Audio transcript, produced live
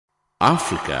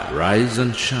Africa, rise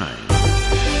and shine.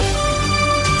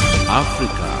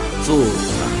 Africa,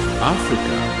 zorka.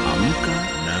 Africa, amka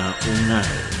na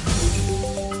ung'are.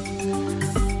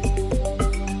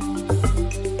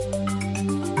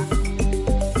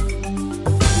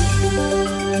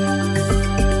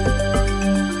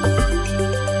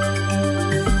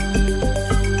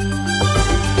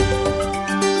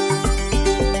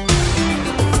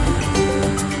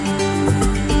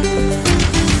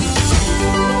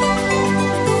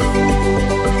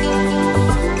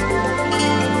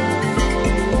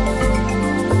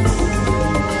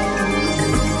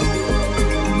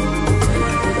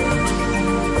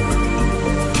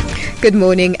 Good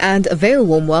morning and a very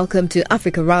warm welcome to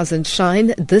Africa Rise and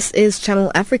Shine. This is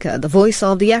Channel Africa, the voice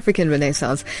of the African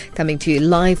Renaissance, coming to you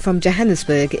live from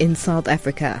Johannesburg in South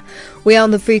Africa. We are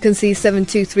on the frequency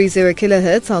 7230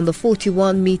 kHz on the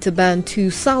 41 meter band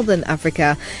to Southern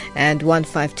Africa and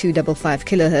 15255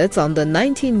 kHz on the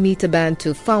 19 meter band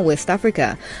to Far West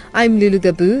Africa. I'm Lulu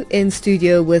Gabu in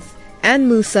studio with Anne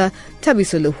Musa,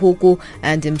 Tabiso Luhuku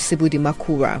and Msibudi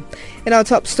Makura. In our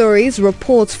top stories,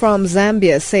 reports from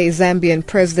Zambia say Zambian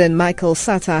President Michael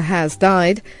Sata has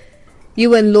died.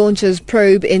 UN launches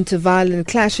probe into violent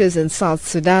clashes in South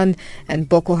Sudan, and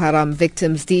Boko Haram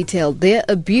victims detailed their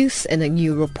abuse in a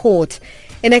new report.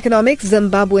 In economics,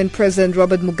 Zimbabwean President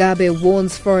Robert Mugabe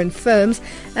warns foreign firms.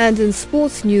 And in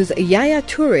sports news, Yaya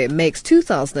Toure makes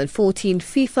 2014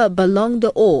 FIFA Ballon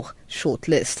d'Or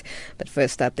shortlist. But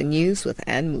first up, the news with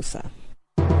Anne Musa.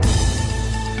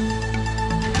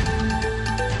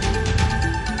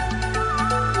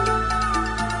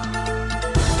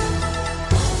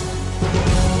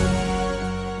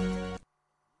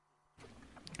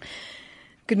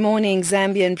 Good morning.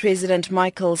 Zambian President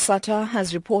Michael Sata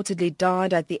has reportedly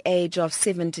died at the age of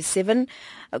 77.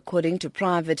 According to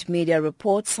private media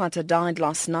reports, Sata died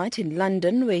last night in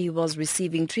London, where he was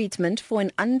receiving treatment for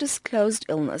an undisclosed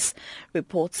illness.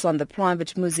 Reports on the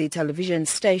private Muzi television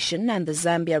station and the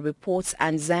Zambia Reports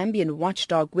and Zambian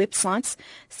Watchdog websites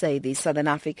say the Southern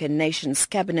African nation's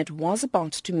cabinet was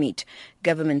about to meet.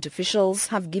 Government officials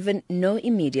have given no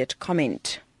immediate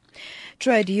comment.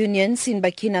 Trade unions in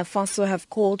Burkina Faso have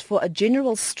called for a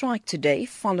general strike today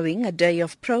following a day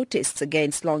of protests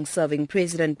against long-serving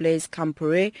President Blaise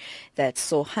Compaoré that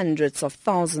saw hundreds of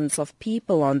thousands of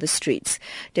people on the streets.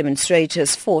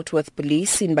 Demonstrators fought with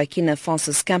police in Burkina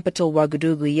Faso's capital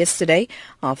Ouagadougou yesterday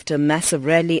after a massive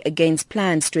rally against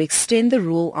plans to extend the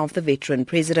rule of the veteran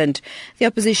president. The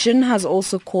opposition has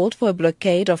also called for a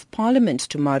blockade of parliament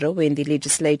tomorrow when the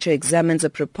legislature examines a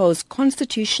proposed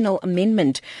constitutional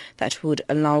amendment that would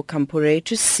allow Compaoré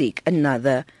to seek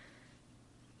another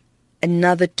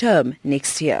term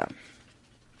next year.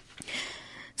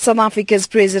 South Africa's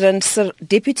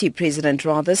Deputy President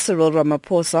Cyril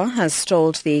Ramaphosa has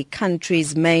told the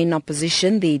country's main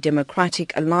opposition, the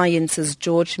Democratic Alliance's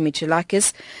George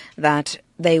Michailakis, that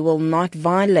they will not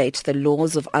violate the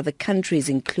laws of other countries,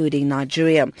 including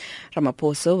Nigeria.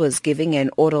 Ramaphosa was giving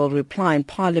an oral reply in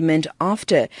Parliament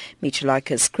after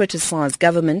Michailakis criticized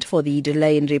government for the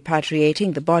delay in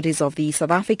repatriating the bodies of the South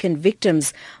African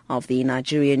victims of the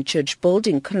Nigerian church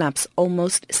building collapse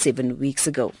almost 7 weeks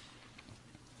ago.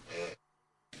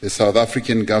 The South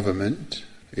African government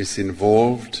is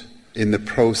involved in the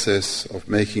process of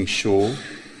making sure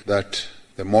that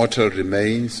the mortal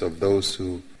remains of those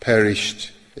who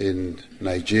perished in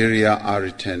Nigeria are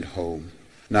returned home.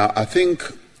 Now, I think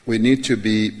we need to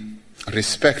be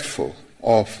respectful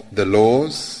of the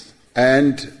laws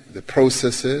and the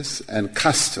processes and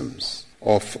customs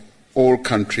of all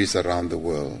countries around the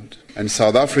world. And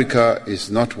South Africa is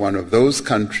not one of those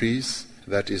countries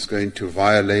that is going to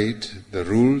violate the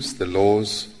rules, the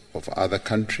laws of other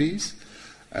countries,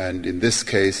 and in this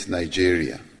case,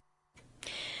 Nigeria.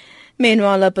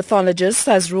 Meanwhile, a pathologist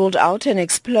has ruled out an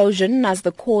explosion as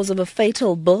the cause of a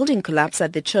fatal building collapse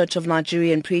at the Church of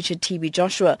Nigerian preacher TB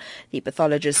Joshua. The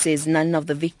pathologist says none of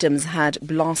the victims had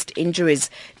blast injuries.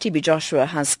 TB Joshua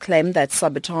has claimed that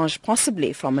sabotage,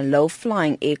 possibly from a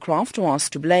low-flying aircraft,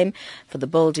 was to blame for the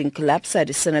building collapse at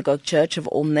the Synagogue Church of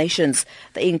All Nations.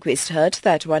 The inquest heard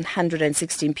that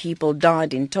 116 people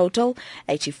died in total,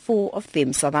 84 of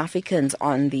them South Africans,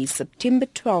 on the September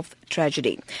 12th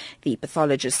tragedy. The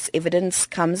pathologist's evidence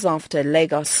comes after a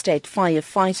Lagos State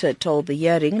firefighter told the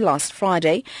hearing last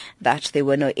Friday that there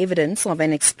were no evidence of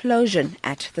an explosion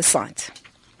at the site.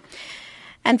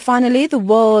 And finally, the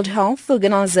World Health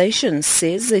Organization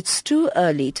says it's too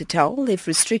early to tell if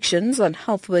restrictions on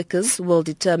health workers will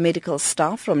deter medical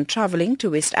staff from traveling to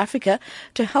West Africa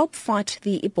to help fight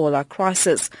the Ebola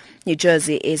crisis. New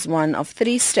Jersey is one of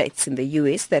 3 states in the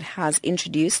U.S. that has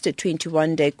introduced a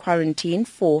 21-day quarantine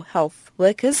for health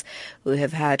workers who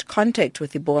have had contact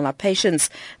with Ebola patients.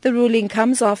 The ruling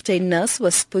comes after a nurse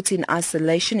was put in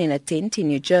isolation in a tent in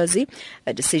New Jersey,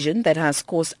 a decision that has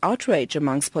caused outrage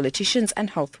amongst politicians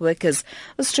and health workers.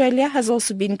 Australia has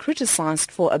also been criticized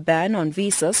for a ban on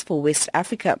visas for West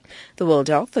Africa. The World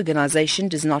Health Organization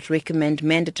does not recommend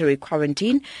mandatory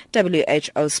quarantine.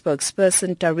 WHO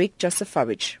spokesperson Tariq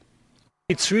Jasafarich.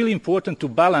 It's really important to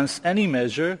balance any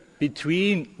measure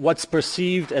between what's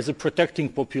perceived as a protecting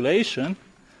population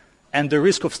and the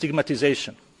risk of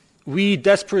stigmatization. We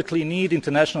desperately need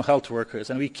international health workers,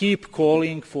 and we keep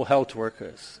calling for health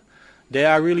workers. They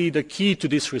are really the key to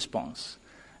this response.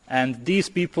 And these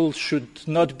people should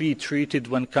not be treated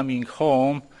when coming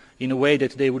home in a way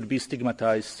that they would be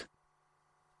stigmatized.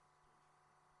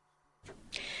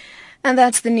 And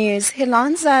that's the news.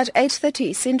 Headlines at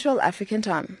 8:30 Central African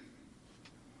Time.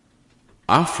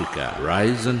 Africa,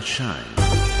 rise and shine.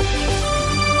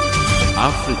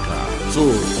 Afrika,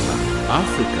 zorka.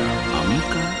 Afrika,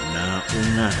 amka na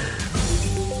ung'are.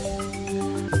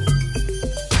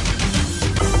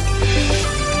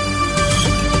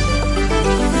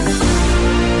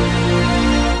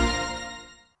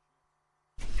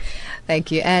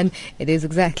 Thank you, Anne. It is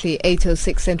exactly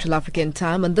 8:06 Central African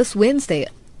Time on this Wednesday,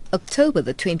 October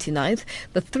the 29th,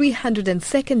 the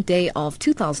 302nd day of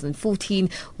 2014,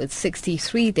 with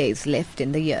 63 days left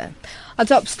in the year. Our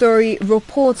top story: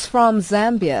 reports from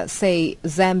Zambia say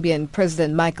Zambian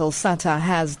President Michael Sata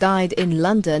has died in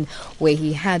London, where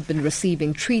he had been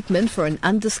receiving treatment for an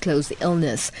undisclosed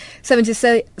illness.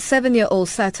 77-year-old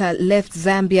Sata left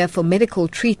Zambia for medical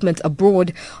treatment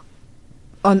abroad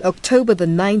on October the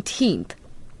 19th.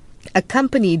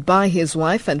 Accompanied by his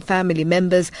wife and family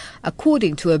members,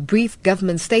 according to a brief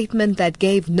government statement that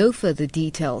gave no further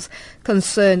details.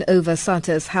 Concern over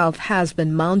Sata's health has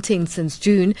been mounting since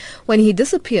June, when he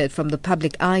disappeared from the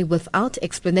public eye without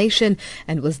explanation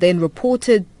and was then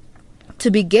reported to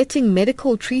be getting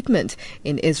medical treatment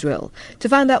in Israel. To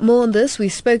find out more on this, we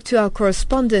spoke to our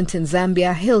correspondent in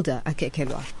Zambia, Hilda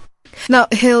Akekelwa. Now,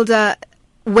 Hilda,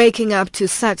 waking up to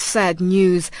such sad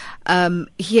news,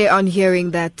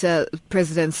 hearing that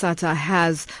President Sata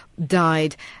has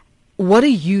died, what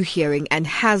are you hearing, and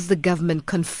has the government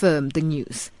confirmed the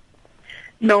news?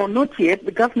 No, not yet.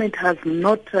 The government has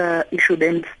not issued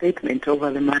any statement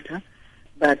over the matter,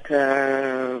 but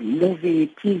Movie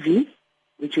TV,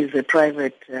 which is a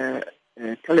private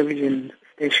television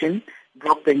station,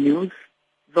 broke the news,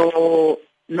 though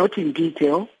not in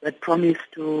detail, but promised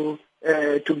to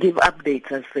give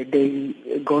updates as the day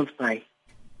goes by.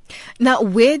 Now,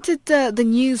 where did the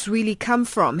news really come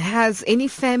from? Has any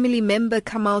family member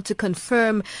come out to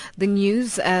confirm the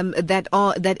news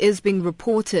that is being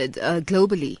reported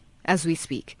globally as we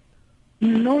speak?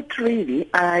 Not really.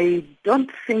 I don't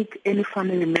think any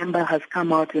family member has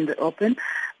come out in the open,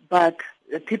 but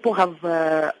people have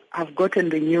gotten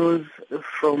the news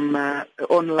from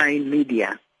online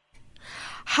media.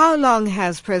 How long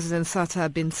has President Sata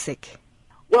been sick?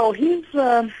 Well, you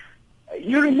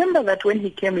remember that when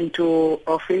he came into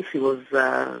office, he was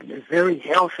very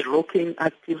healthy-looking,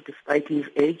 active despite his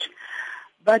age.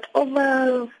 But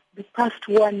over the past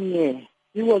 1 year,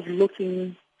 he was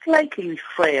looking slightly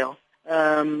frail.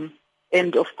 And,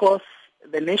 of course,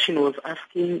 the nation was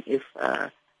asking if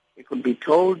it could be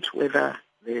told whether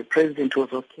the president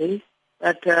was okay.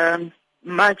 But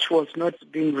much was not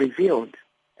being revealed.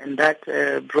 And that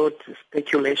brought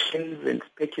speculations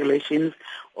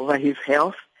over his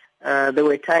health. There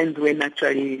were times when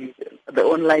actually the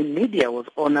online media was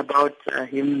on about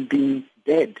him being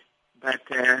dead. But,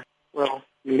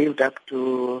 he lived up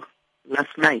to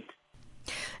last night.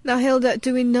 Now, Hilda,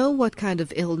 do we know what kind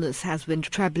of illness has been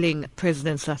troubling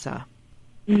President Sata?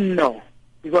 No,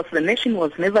 because the nation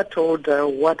was never told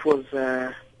what was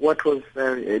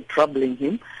troubling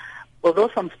him.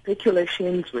 Although some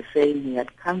speculations were saying he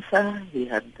had cancer, he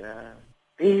had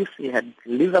he had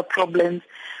liver problems,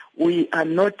 we are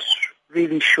not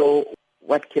really sure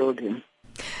what killed him.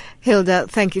 Hilda,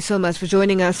 thank you so much for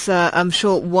joining us. I'm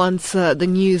sure once the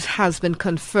news has been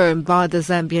confirmed by the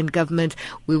Zambian government,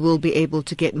 we will be able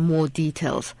to get more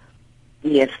details.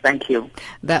 Yes, thank you.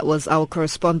 That was our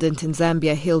correspondent in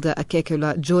Zambia, Hilda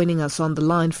Akekelwa, joining us on the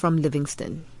line from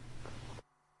Livingston.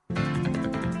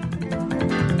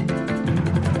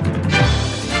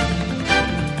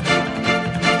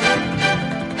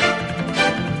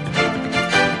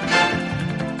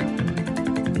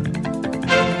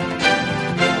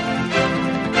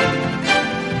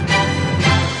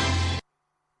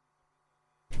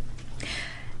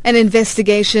 An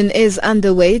investigation is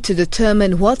underway to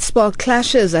determine what sparked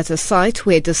clashes at a site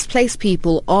where displaced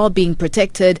people are being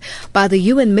protected by the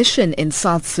UN mission in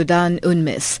South Sudan,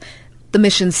 UNMISS. The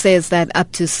mission says that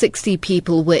up to 60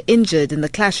 people were injured in the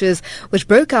clashes which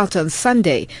broke out on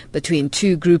Sunday between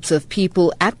two groups of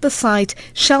people at the site,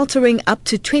 sheltering up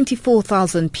to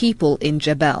 24,000 people in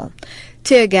Jebel.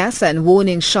 Tear gas and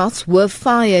warning shots were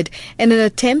fired in an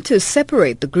attempt to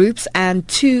separate the groups, and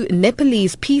two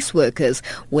Nepalese peace workers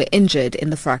were injured in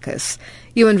the fracas.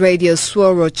 UN Radio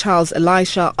Swaro Charles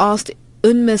Elisha asked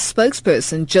UNMISS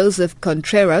spokesperson Joseph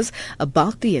Contreras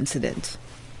about the incident.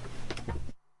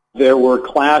 There were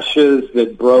clashes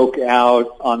that broke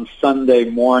out on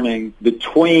Sunday morning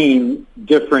between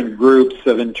different groups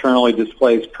of internally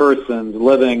displaced persons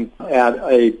living at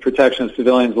a Protection of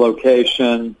Civilians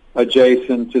location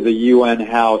adjacent to the UN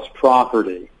house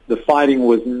property. The fighting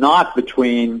was not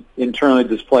between internally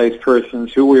displaced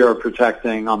persons who we are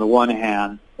protecting on the one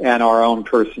hand and our own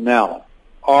personnel.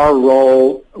 Our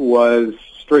role was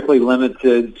strictly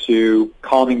limited to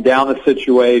calming down the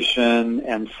situation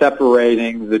and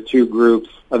separating the two groups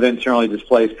of internally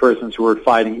displaced persons who were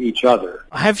fighting each other.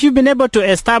 Have you been able to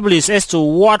establish as to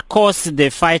what caused the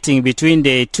fighting between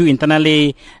the two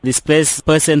internally displaced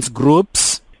persons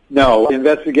groups? No,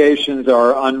 investigations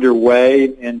are underway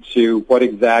into what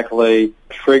exactly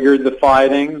triggered the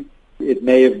fighting. It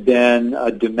may have been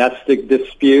a domestic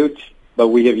dispute, but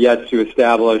we have yet to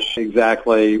establish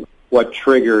exactly what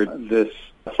triggered this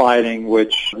fighting,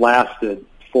 which lasted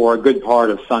for a good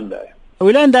part of Sunday.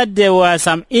 We learned that there were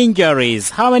some injuries.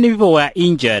 How many people were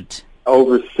injured?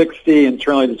 Over 60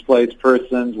 internally displaced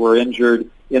persons were injured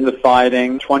in the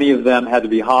fighting. 20 of them had to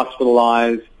be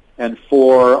hospitalized, and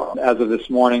 4, as of this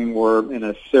morning, were in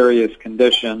a serious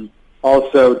condition.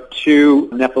 Also, 2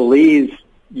 Nepalese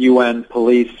UN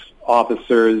police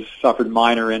officers suffered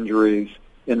minor injuries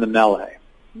in the melee.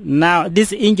 Now,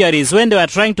 these injuries, when they were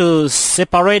trying to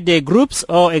separate the groups,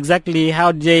 or exactly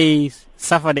how did they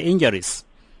suffer the injuries?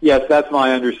 Yes, that's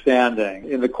my understanding.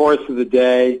 In the course of the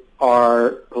day, our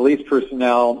police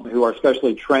personnel, who are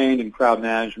specially trained in crowd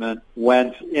management,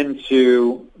 went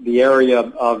into the area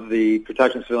of the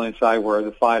Protection Civilian site where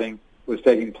the fighting was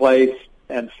taking place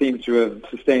and seemed to have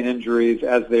sustained injuries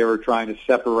as they were trying to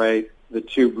separate the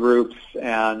two groups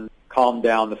and calm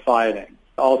down the fighting.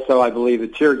 Also, I believe the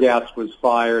tear gas was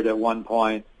fired at one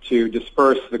point to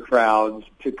disperse the crowds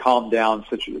to calm down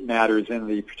such matters in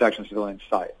the Protection Civilian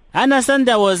site. I understand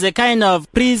there was a kind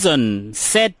of prison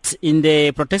set in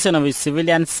the Protection of the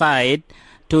Civilian site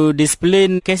to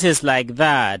discipline cases like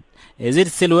that. Is it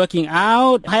still working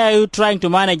out? How are you trying to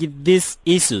manage these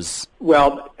issues?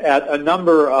 Well, at a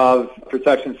number of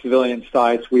Protection Civilian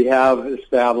sites, we have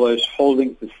established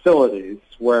holding facilities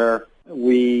where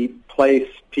we place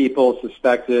people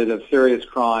suspected of serious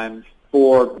crimes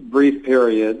for brief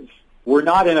periods. We're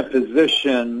not in a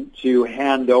position to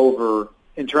hand over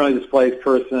internally displaced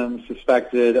persons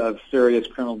suspected of serious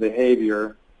criminal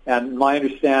behavior. And my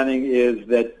understanding is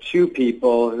that 2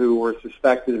 people who were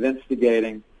suspected of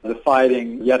instigating the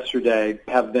fighting yesterday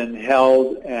have been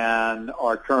held and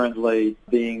are currently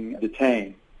being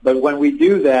detained. But when we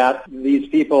do that, these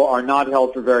people are not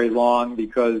held for very long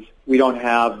because we don't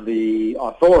have the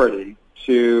authority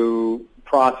to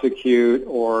prosecute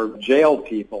or jail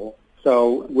people.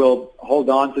 So we'll hold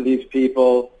on to these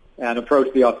people and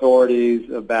approach the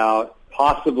authorities about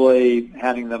possibly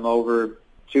handing them over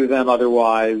to them.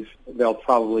 Otherwise, they'll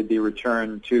probably be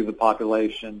returned to the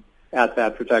population at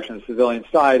that Protection of Civilian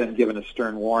site and given a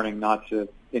stern warning not to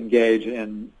engage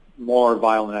in more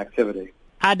violent activity.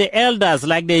 Are the elders,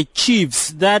 like the chiefs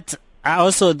that are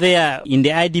also there in the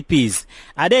IDPs,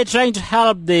 are they trying to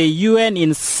help the UN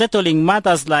in settling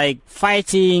matters like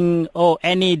fighting or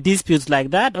any disputes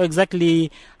like that? Or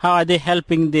exactly how are they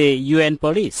helping the UN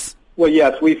police? Well,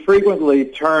 yes, we frequently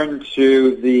turn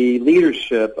to the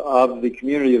leadership of the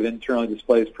community of internally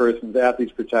displaced persons at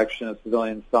these Protection of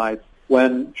Civilian sites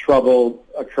when trouble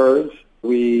occurs.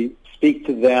 We speak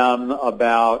to them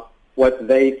about what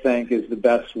they think is the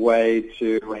best way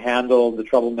to handle the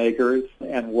troublemakers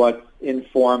and what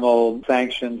informal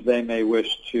sanctions they may wish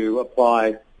to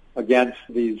apply against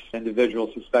these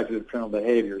individuals suspected of criminal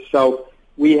behavior. So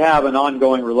we have an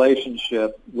ongoing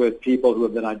relationship with people who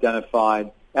have been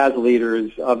identified as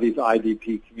leaders of these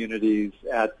IDP communities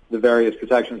at the various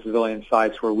Protection of Civilian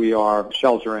sites where we are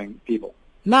sheltering people.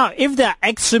 Now, if there are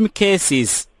extreme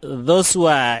cases, those who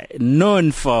are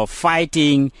known for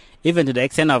fighting, even to the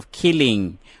extent of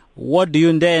killing, what do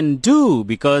you then do?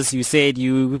 Because you said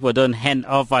you people don't hand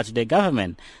over to the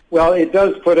government. Well, it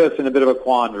does put us in a bit of a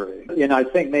quandary. In I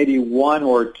think maybe one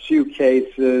or two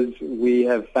cases, we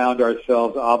have found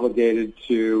ourselves obligated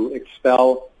to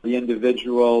expel the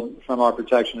individual from our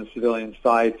protection of civilian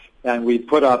sites, and we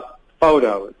put up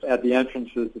photos at the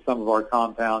entrances to some of our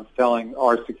compounds telling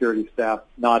our security staff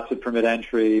not to permit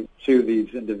entry to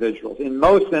these individuals. In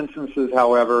most instances,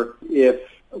 however, if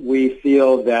we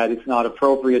feel that it's not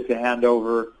appropriate to hand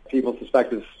over people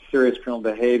suspected of serious criminal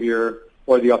behavior,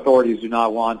 or the authorities do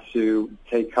not want to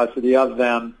take custody of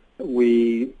them,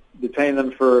 we detain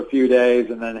them for a few days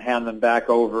and then hand them back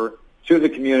over to the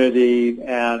community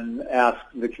and ask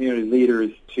the community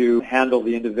leaders to handle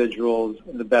the individuals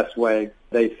in the best way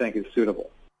they think is suitable.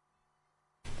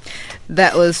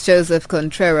 That was Joseph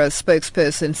Contreras,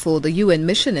 spokesperson for the UN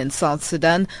mission in South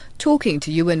Sudan, talking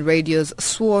to UN Radio's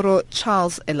Swaro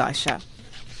Charles Elisha.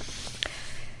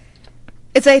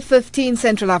 It's 8:15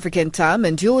 Central African Time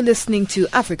and you're listening to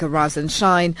Africa Rise and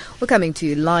Shine. We're coming to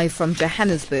you live from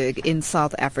Johannesburg in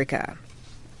South Africa.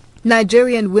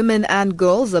 Nigerian women and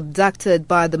girls abducted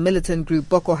by the militant group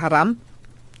Boko Haram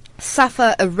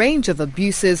suffer a range of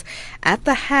abuses at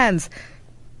the hands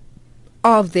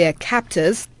of their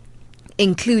captors,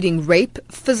 including rape,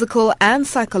 physical and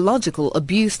psychological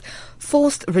abuse,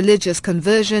 forced religious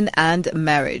conversion and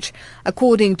marriage.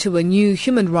 According to a new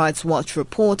Human Rights Watch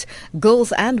report,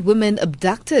 girls and women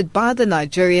abducted by the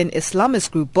Nigerian Islamist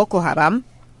group Boko Haram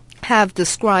have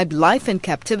described life in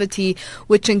captivity,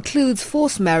 which includes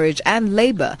forced marriage and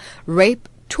labor, rape,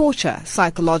 torture,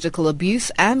 psychological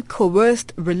abuse and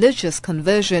coerced religious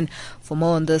conversion. For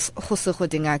more on this, Khosego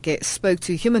Dingake spoke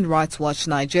to Human Rights Watch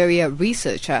Nigeria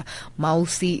researcher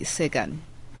Mausi Segan.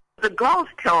 The girls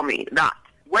tell me that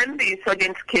when the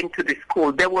insurgents came to the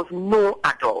school, there was no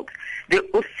adult. There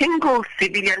was a single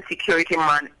civilian security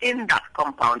man in that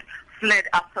compound fled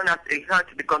as soon as they heard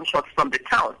the gunshots from the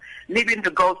town, leaving the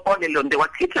girls all alone. There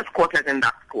were teachers' quarters in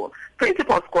that school,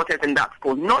 principals' quarters in that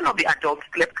school. None of the adults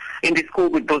slept in the school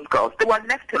with those girls. They were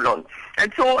left alone.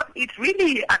 And so it's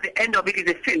really, at the end of it, is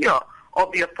a failure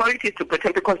of the authorities to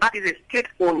protect, because that is a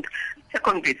state-owned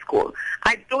secondary school.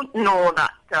 I don't know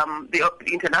that the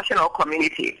international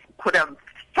community could have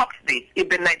stopped this if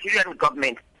the Nigerian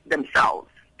government themselves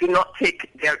do not take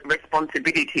their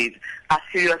responsibilities as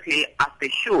seriously as they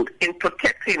should in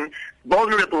protecting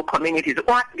vulnerable communities,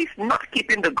 or at least not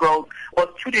keeping the girls or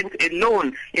students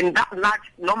alone in that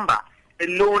large number,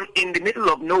 alone in the middle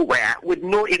of nowhere with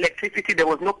no electricity. There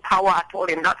was no power at all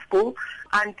in that school.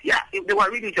 And they were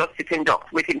really just sitting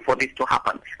ducks waiting for this to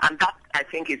happen. And that, I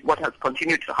think, is what has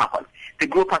continued to happen. The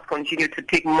group has continued to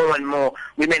take more and more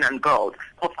women and girls.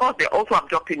 Of course, they're also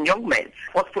abducting young men,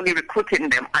 forcefully recruiting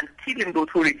them and killing those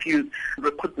who refuse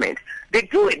recruitment. They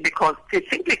do it because they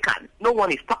simply can. No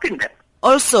one is stopping them.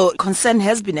 Also, concern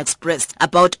has been expressed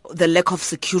about the lack of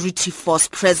security force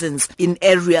presence in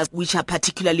areas which are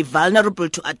particularly vulnerable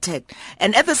to attack.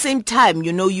 And at the same time,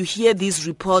 you hear these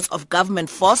reports of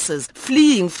government forces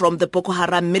fleeing from the Boko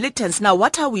Haram militants. Now,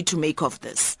 what are we to make of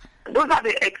this? Those are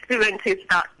the experiences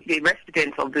that the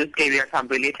residents of those areas have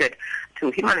related to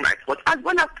Human Rights Watch, as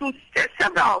well as to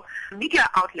several media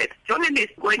outlets.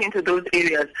 Journalists going into those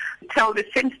areas tell the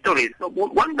same stories. So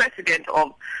one resident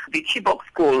of the Chibok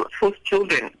school, whose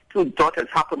children, 2 daughters,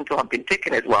 happened to have been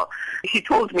taken as well. He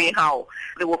told me how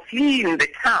they were fleeing the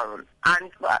town,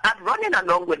 and running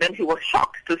along with them, he was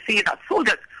shocked to see that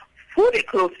soldiers, fully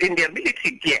clothed in their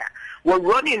military gear, were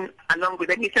running along with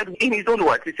them. He said, in his own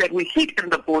words, he said, we hid in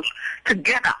the bush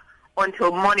together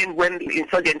until morning when the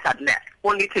insurgents had left,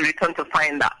 only to return to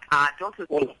find that our daughters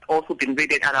had also been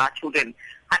raided and our children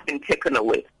had been taken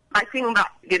away. I think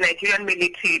that the Nigerian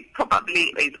military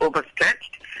probably is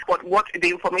overstretched, but what the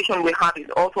information we have is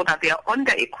also that they are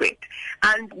under-equipped.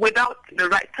 And without the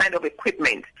right kind of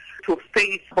equipment to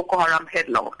face Boko Haram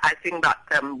headlong, I think that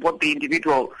what the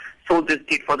individual soldiers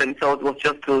did for themselves was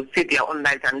just to save their own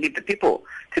lives and leave the people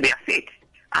to their fate.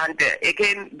 And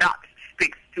again, that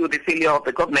speaks to the failure of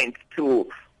the government to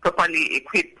properly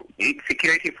equip its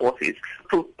security forces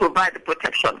to provide the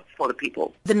protection for the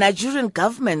people. The Nigerian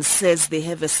government says they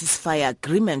have a ceasefire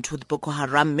agreement with Boko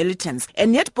Haram militants,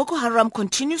 and yet Boko Haram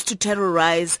continues to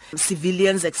terrorize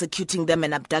civilians, executing them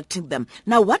and abducting them.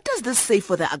 Now, what does this say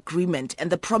for the agreement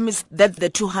and the promise that the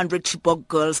 200 Chibok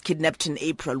girls kidnapped in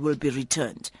April will be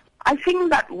returned? I think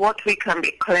that what we can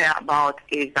be clear about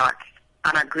is that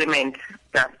an agreement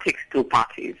that takes 2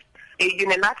 parties. A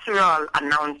unilateral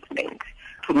announcement,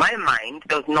 to my mind,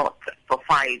 does not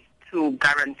suffice to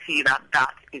guarantee that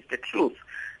that is the truth.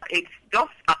 It does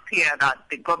appear that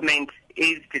the government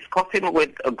is discussing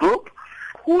with a group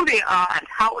who they are and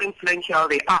how influential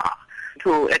they are,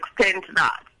 to extend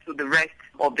that to the rest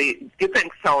of the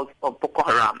different cells of Boko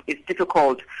Haram is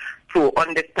difficult to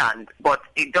understand, but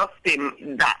it does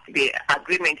seem that the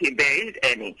agreement, if there is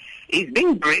any, is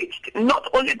being breached, not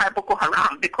only by Boko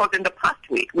Haram, because in the past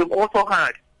week we've also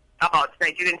heard about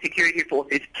Nigerian security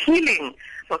forces killing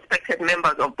suspected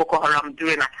members of Boko Haram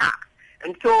during attacks.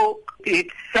 And so it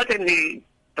certainly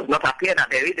does not appear that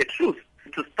there is a truce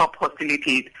to stop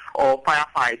hostilities or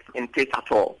firefights in place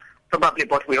at all. Probably,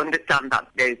 but we understand that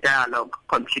there is dialogue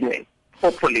continuing.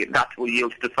 Hopefully that will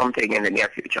yield to something in the near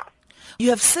future. You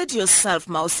have said yourself,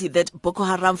 Mausi, that Boko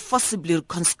Haram forcibly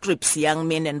conscripts young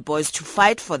men and boys to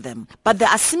fight for them. But there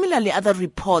are similarly other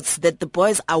reports that the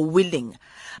boys are willing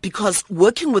because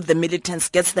working with the militants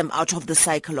gets them out of the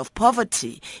cycle of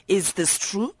poverty. Is this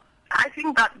true? I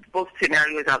think that both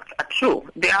scenarios are true.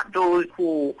 There are those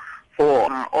who,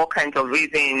 for all kinds of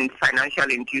reasons, financial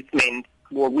inducement,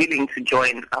 were willing to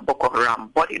join Boko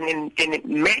Haram. But in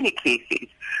many cases,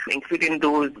 including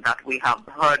those that we have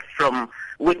heard from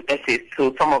witnesses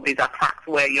to some of these attacks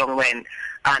where young men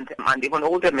and even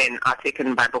older men are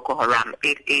taken by Boko Haram,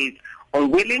 it is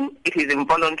unwilling, it is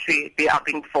involuntary, they are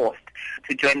being forced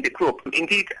to join the group.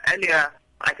 Indeed, earlier,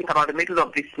 I think about the middle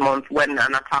of this month, when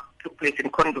an attack took place in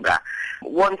Konduga,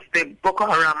 once the Boko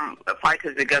Haram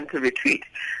fighters began to retreat,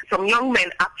 some young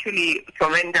men actually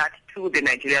surrendered to the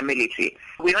Nigerian military.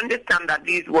 We understand that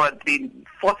these were the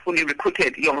forcefully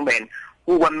recruited young men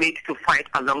who were made to fight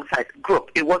alongside the group.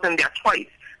 It wasn't their choice,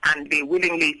 and they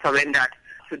willingly surrendered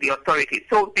to the authorities.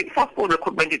 So the forceful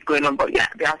recruitment is going on, but yeah,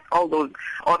 there are all those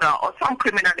other or some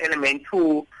criminal elements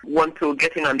who want to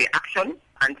get in on the action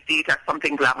and see it as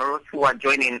something glamorous, who are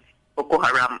joining Boko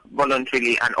Haram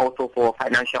voluntarily and also for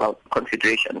financial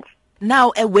considerations.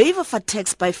 Now, a wave of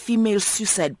attacks by female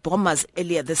suicide bombers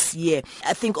earlier this year,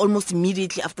 I think almost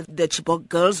immediately after the Chibok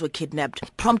girls were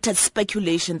kidnapped, prompted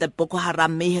speculation that Boko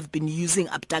Haram may have been using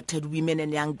abducted women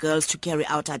and young girls to carry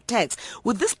out attacks.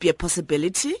 Would this be a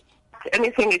possibility?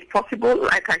 Anything is possible.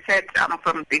 Like I said,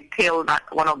 from the tale that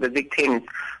one of the victims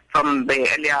from the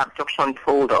earlier abduction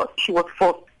told us, she was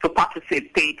forced to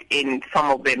participate in some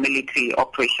of the military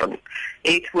operations.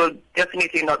 It will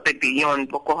definitely not be beyond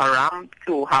Boko Haram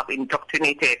to have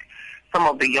indoctrinated some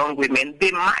of the young women. They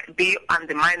might be and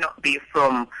they might not be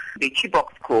from the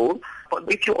Chibok school,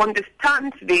 but if you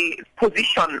understand the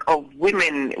position of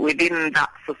women within that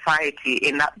society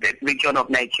in that region of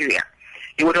Nigeria,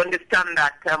 you would understand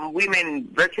that women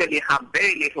virtually have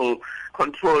very little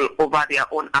control over their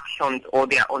own actions or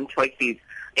their own choices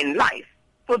in life.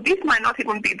 So this might not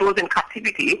even be those in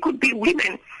captivity. It could be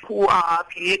women who are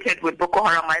affiliated with Boko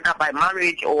Haram either by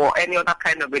marriage or any other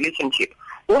kind of relationship,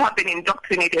 who have been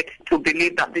indoctrinated to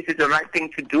believe that this is the right thing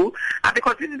to do. And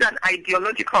because this is an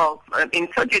ideological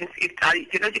insurgency, it's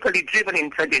ideologically driven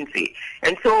insurgency.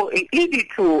 And so it's easy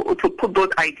to put those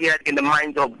ideas in the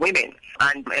minds of women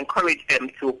and encourage them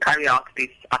to carry out these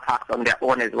attacks on their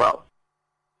own as well.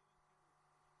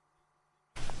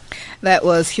 That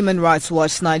was Human Rights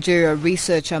Watch Nigeria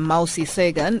researcher Mausi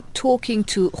Segan talking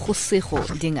to Josejo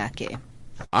Dingake.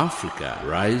 Africa,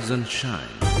 rise and shine.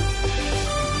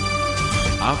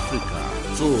 Africa,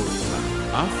 zorka.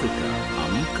 Africa,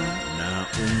 amka na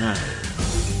ung'are.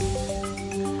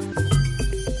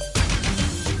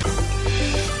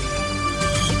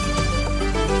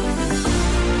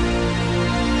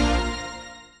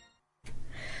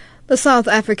 The South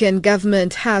African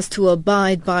government has to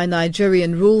abide by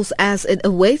Nigerian rules as it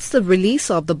awaits the release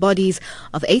of the bodies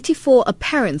of 84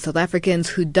 apparent South Africans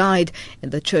who died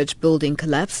in the church building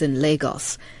collapse in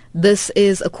Lagos. This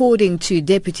is according to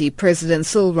Deputy President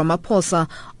Cyril Ramaphosa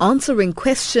answering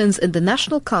questions in the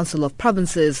National Council of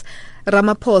Provinces.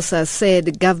 Ramaphosa said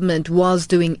the government was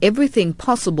doing everything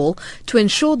possible to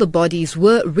ensure the bodies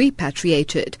were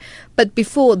repatriated. But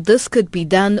before this could be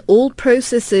done, all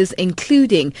processes,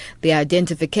 including the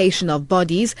identification of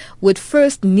bodies, would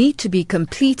first need to be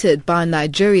completed by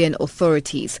Nigerian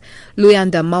authorities.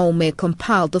 Luyanda Maume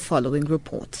compiled the following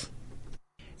report.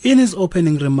 In his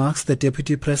opening remarks, the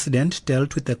Deputy President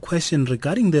dealt with a question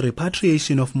regarding the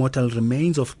repatriation of mortal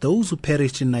remains of those who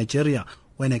perished in Nigeria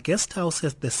when a guest house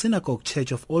at the Synagogue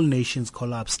Church of All Nations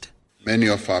collapsed. Many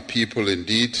of our people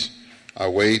indeed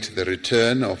await the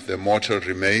return of the mortal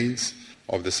remains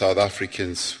of the South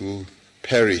Africans who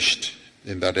perished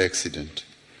in that accident.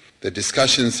 The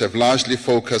discussions have largely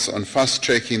focused on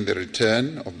fast-tracking the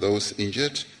return of those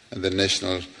injured and the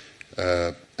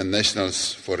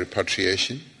nationals for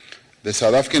repatriation. The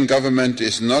South African government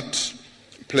is not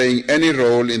playing any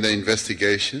role in the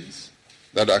investigations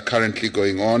that are currently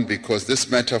going on because this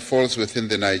matter falls within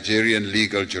the Nigerian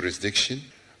legal jurisdiction.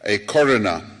 A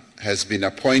coroner has been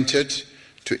appointed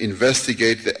to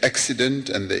investigate the accident,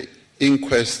 and the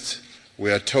inquest,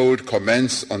 we are told,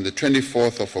 commenced on the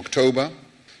 24th of October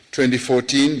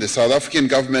 2014. The South African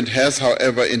government has,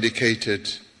 however,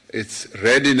 indicated its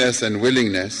readiness and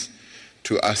willingness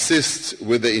to assist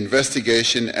with the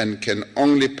investigation and can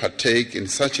only partake in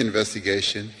such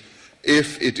investigation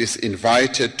if it is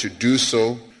invited to do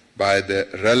so by the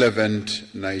relevant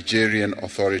Nigerian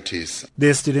authorities.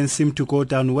 This didn't seem to go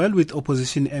down well with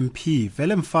opposition MP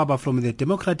Willem Faber from the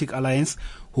Democratic Alliance,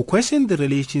 who questioned the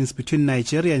relations between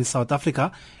Nigeria and South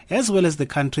Africa, as well as the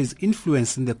country's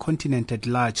influence in the continent at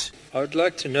large. I would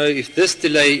like to know if this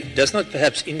delay does not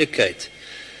perhaps indicate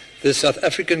the South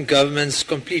African government's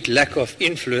complete lack of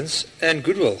influence and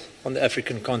goodwill on the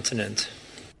African continent.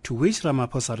 To which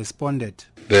Ramaphosa responded,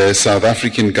 "The South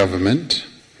African government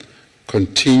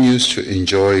continues to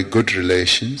enjoy good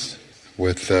relations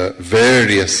with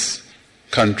various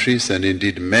countries, and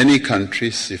indeed many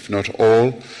countries, if not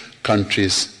all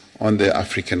countries on the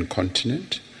African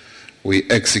continent. We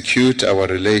execute our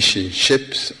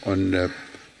relationships on the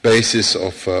basis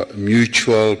of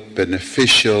mutual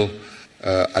beneficial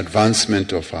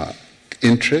advancement of our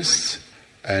interests,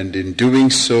 and in doing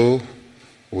so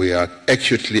we are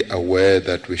acutely aware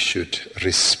that we should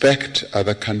respect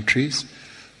other countries,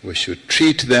 we should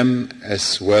treat them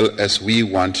as well as we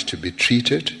want to be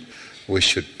treated, we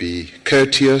should be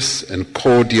courteous and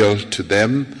cordial to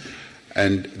them,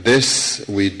 and this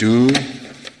we do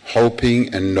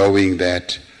hoping and knowing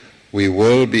that we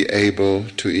will be able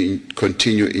to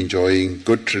continue enjoying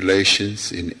good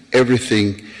relations in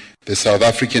everything. The South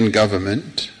African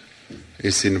government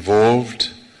is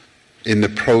involved in the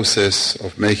process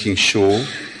of making sure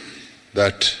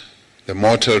that the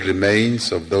mortal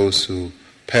remains of those who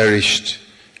perished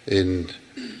in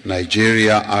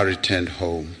Nigeria are returned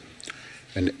home.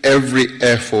 And every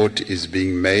effort is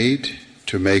being made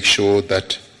to make sure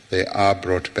that they are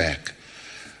brought back.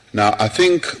 Now, I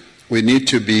think we need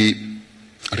to be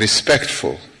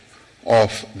respectful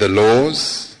of the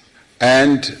laws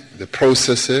and the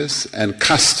processes and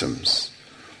customs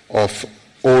of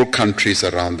all countries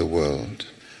around the world.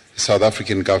 The South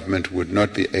African government would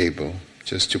not be able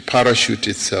just to parachute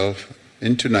itself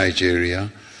into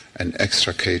Nigeria and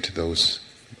extricate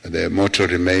the mortal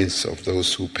remains of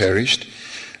those who perished.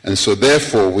 And so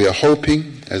therefore we are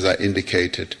hoping, as I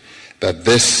indicated, that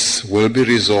this will be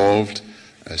resolved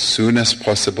as soon as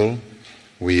possible.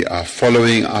 We are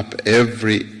following up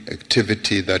every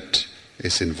activity that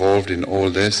is involved in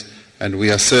all this, and we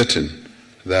are certain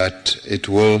that it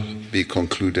will be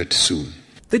concluded soon.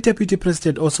 The Deputy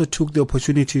President also took the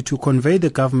opportunity to convey the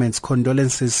government's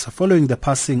condolences following the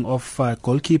passing of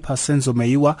goalkeeper Senzo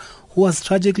Meyiwa, who was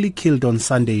tragically killed on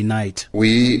Sunday night.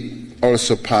 We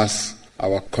also pass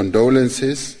our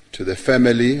condolences to the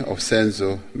family of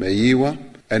Senzo Meyiwa,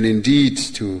 and indeed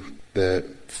to the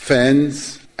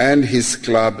fans and his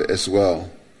club as well.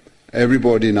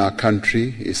 Everybody in our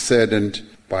country is saddened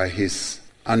by his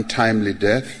untimely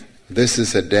death. This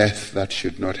is a death that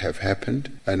should not have happened,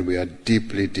 and we are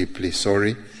deeply, deeply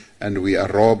sorry, and we are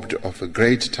robbed of a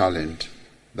great talent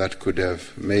that could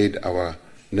have made our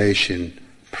nation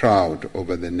proud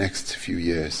over the next few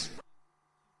years.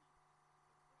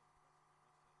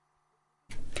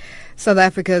 South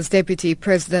Africa's Deputy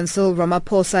President Cyril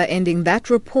Ramaphosa ending that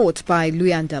report by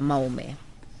Luyanda Maume.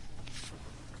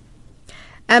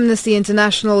 Amnesty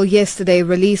International yesterday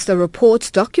released a report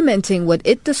documenting what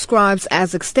it describes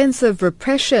as extensive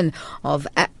repression of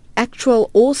actual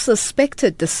or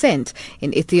suspected dissent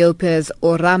in Ethiopia's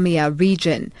Oromia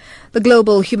region. The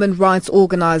Global Human Rights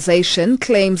Organization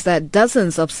claims that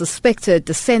dozens of suspected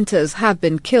dissenters have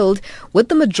been killed, with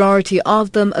the majority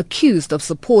of them accused of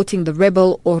supporting the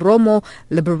rebel Oromo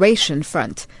Liberation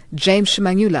Front. James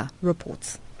Shimanyula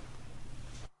reports.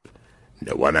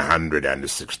 The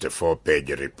 164-page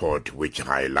report, which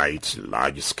highlights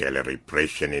large-scale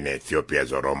repression in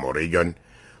Ethiopia's Oromo region,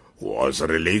 was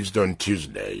released on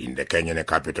Tuesday in the Kenyan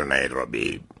capital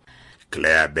Nairobi.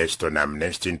 Claire, based on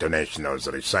Amnesty International's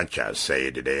researchers,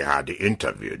 said they had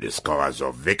interviewed scores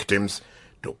of victims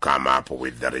to come up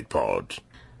with the report.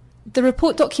 The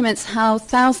report documents how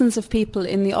thousands of people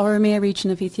in the Oromia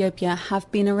region of Ethiopia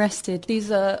have been arrested.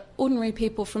 These are ordinary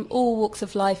people from all walks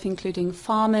of life, including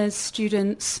farmers,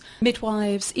 students,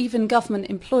 midwives, even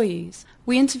government employees.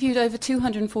 We interviewed over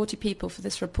 240 people for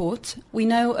this report. We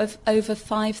know of over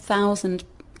 5,000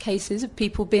 cases of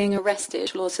people being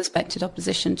arrested or suspected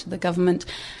opposition to the government,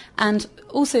 and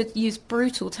also used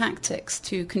brutal tactics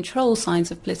to control signs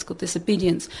of political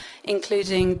disobedience,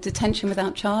 including detention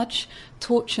without charge,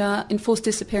 torture, enforced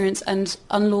disappearance and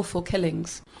unlawful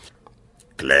killings.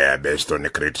 Claire Beston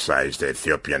criticized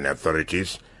Ethiopian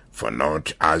authorities for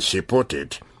not, as she put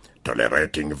it,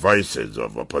 tolerating voices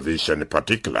of opposition,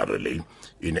 particularly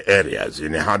in areas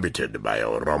inhabited by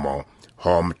Oromo,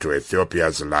 home to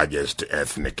Ethiopia's largest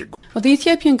ethnic group. Well, the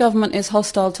Ethiopian government is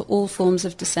hostile to all forms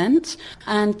of dissent,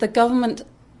 and the government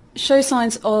show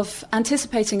signs of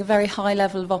anticipating a very high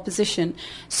level of opposition.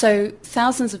 So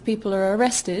thousands of people are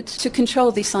arrested to control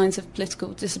these signs of political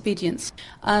disobedience.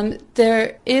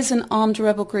 There is an armed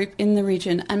rebel group in the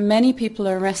region, and many people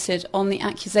are arrested on the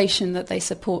accusation that they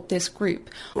support this group.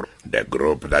 The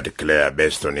group that Claire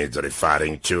Beston is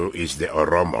referring to is the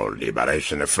Oromo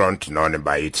Liberation Front, known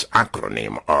by its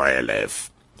acronym OLF.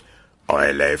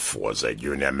 OLF was a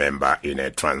junior member in a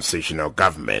transitional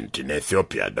government in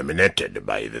Ethiopia dominated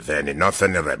by the then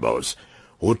Northern rebels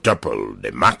who toppled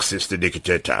the Marxist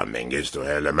dictator Mengistu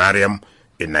Haile Mariam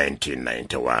in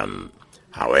 1991.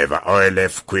 However,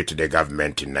 OLF quit the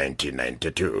government in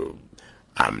 1992.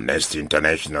 Amnesty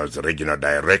International's regional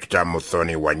director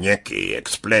Muthoni Wanyeki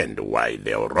explained why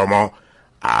the Oromo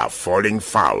are falling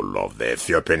foul of the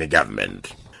Ethiopian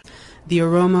government. The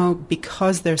Oromo,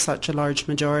 because they're such a large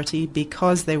majority,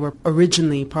 because they were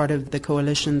originally part of the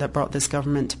coalition that brought this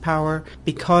government to power,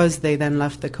 because they then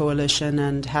left the coalition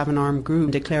and have an armed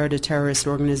group declared a terrorist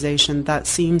organization, that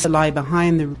seems to lie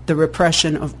behind the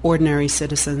repression of ordinary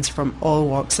citizens from all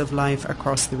walks of life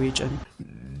across the region.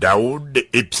 Daoud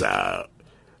Ipsa,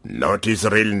 not his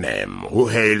real name, who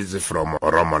hails from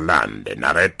Oromo land,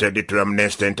 narrated to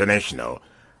Amnesty International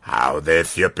how the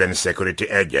Ethiopian security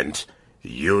agents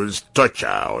used torture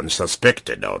on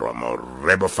suspected Oromo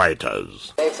rebel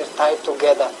fighters. Legs are tied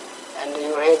together and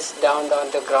your head's down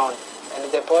on the ground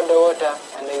and they pour the water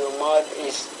and your mouth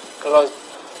is closed.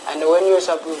 And when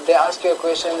they ask you a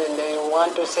question and you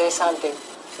want to say something,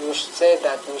 you say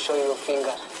that you show your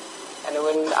finger. And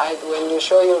when you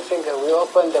show your finger, we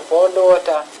open the pour the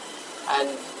water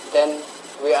and then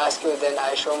we ask you, then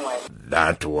I show my.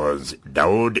 That was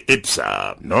Daoud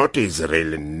Ipsa, not his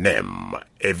real name,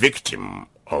 a victim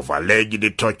of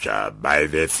alleged torture by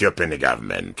the Ethiopian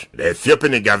government. The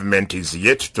Ethiopian government is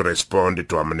yet to respond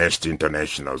to Amnesty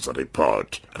International's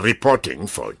report. Reporting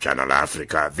for Channel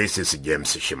Africa, this is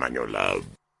James Shimanyula.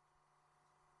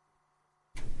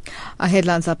 Our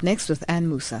headlines up next with Anne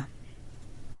Musa.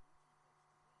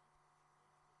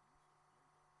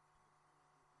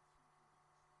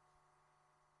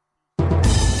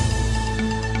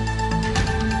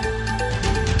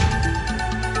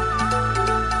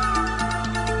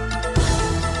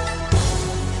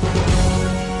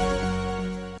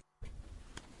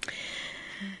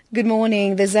 Good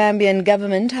morning. The Zambian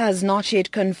government has not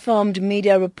yet confirmed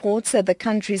media reports that the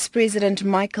country's President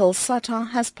Michael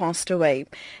Sata has passed away.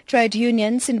 Trade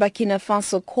unions in Burkina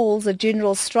Faso calls a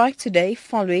general strike today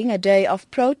following a day of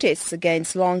protests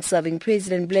against long-serving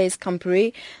President Blaise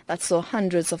Compaoré that saw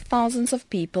hundreds of thousands of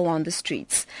people on the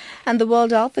streets. And the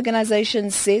World Health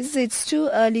Organization says it's too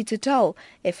early to tell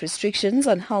if restrictions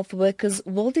on health workers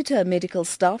will deter medical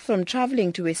staff from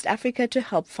traveling to West Africa to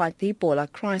help fight the Ebola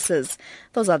crisis.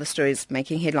 Those are the stories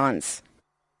making headlines.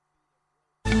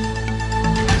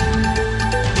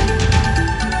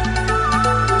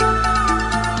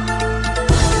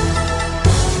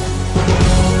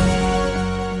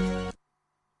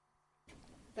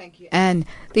 Thank you. And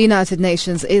the United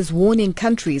Nations is warning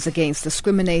countries against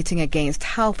discriminating against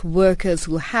health workers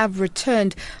who have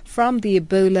returned from the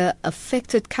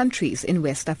Ebola-affected countries in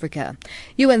West Africa.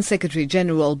 UN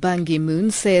Secretary-General Ban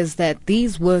Ki-moon says that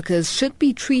these workers should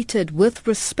be treated with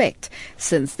respect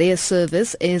since their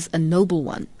service is a noble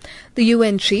one. The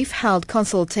UN chief held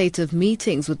consultative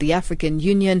meetings with the African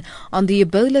Union on the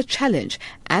Ebola challenge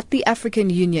at the African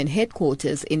Union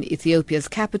headquarters in Ethiopia's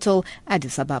capital,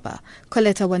 Addis Ababa.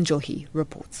 Coletta Wanjohi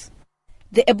reports.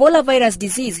 The Ebola virus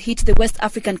disease hit the West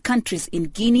African countries in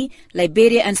Guinea,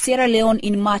 Liberia and Sierra Leone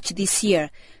in March this year.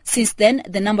 Since then,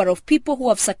 the number of people who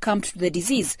have succumbed to the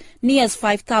disease nears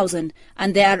 5,000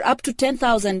 and there are up to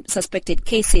 10,000 suspected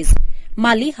cases.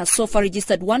 Mali has so far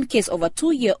registered one case of a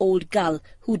 2-year-old girl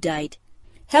who died.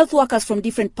 Health workers from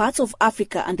different parts of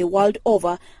Africa and the world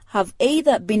over have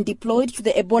either been deployed to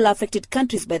the Ebola-affected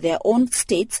countries by their own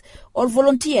states or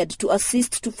volunteered to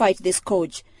assist to fight the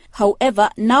scourge. However,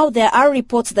 now there are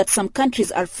reports that some countries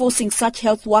are forcing such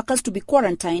health workers to be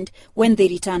quarantined when they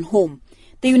return home.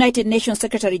 The United Nations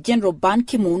Secretary-General Ban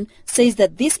Ki-moon says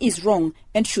that this is wrong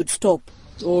and should stop.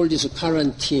 All this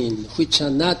quarantine, which are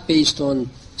not based on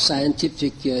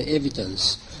scientific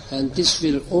evidence, and this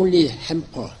will only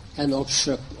hamper and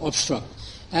obstruct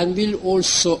and will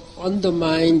also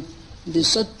undermine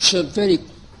such a very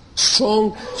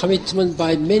strong commitment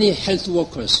by many health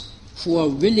workers who are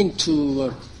willing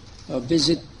to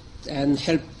visit and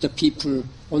help the people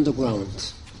on the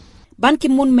ground. Ban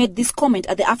Ki-moon made this comment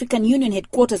at the African Union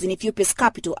headquarters in Ethiopia's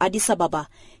capital, Addis Ababa.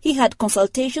 He had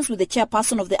consultations with the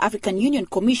chairperson of the African Union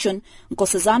Commission,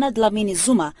 Nkosazana Dlamini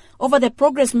Zuma, over the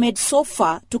progress made so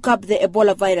far to curb the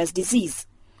Ebola virus disease.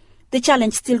 The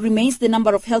challenge still remains the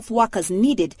number of health workers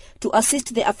needed to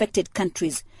assist the affected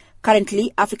countries.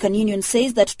 Currently, African Union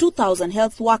says that 2,000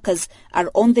 health workers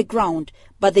are on the ground,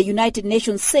 but the United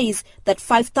Nations says that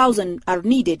 5,000 are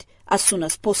needed as soon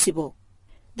as possible.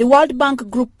 The World Bank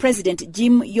Group President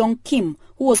Jim Yong Kim,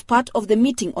 who was part of the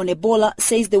meeting on Ebola,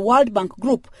 says the World Bank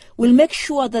Group will make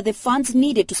sure that the funds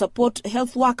needed to support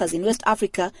health workers in West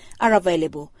Africa are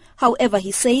available. However,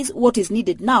 he says what is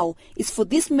needed now is for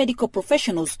these medical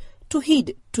professionals to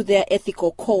heed to their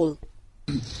ethical call.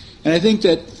 And I think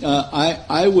that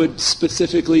I would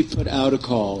specifically put out a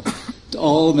call to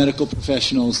all medical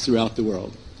professionals throughout the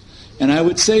world. And I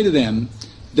would say to them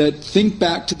that think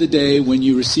back to the day when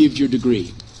you received your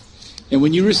degree. And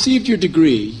when you received your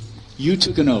degree, you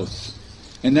took an oath.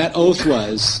 And that oath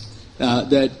was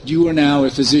that you are now a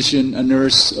physician, a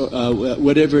nurse,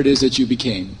 whatever it is that you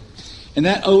became. And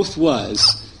that oath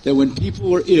was that when people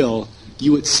were ill,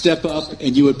 you would step up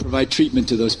and you would provide treatment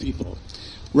to those people.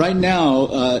 Right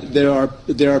now, there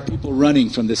are people running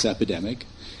from this epidemic,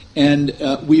 and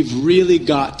we've really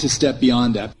got to step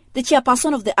beyond that. The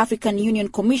chairperson of the African Union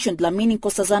Commission, Dlamini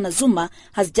Nkosazana Zuma,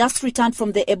 has just returned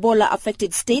from the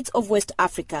Ebola-affected states of West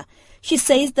Africa. She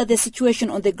says that the situation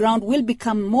on the ground will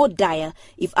become more dire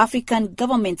if African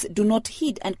governments do not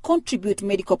heed and contribute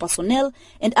medical personnel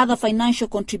and other financial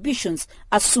contributions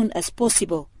as soon as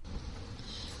possible.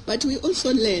 But we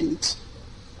also learned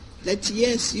that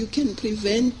yes, you can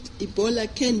prevent,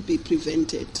 Ebola can be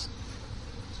prevented.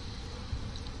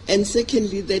 And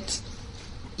secondly, that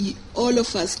all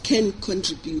of us can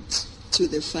contribute to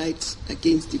the fight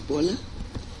against Ebola.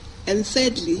 And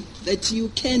thirdly, that you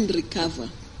can recover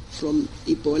from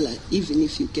Ebola even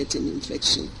if you get an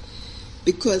infection.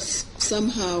 Because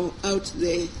somehow out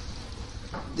there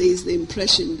is the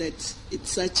impression that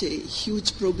it's such a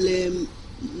huge problem,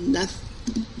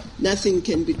 nothing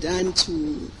can be done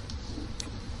to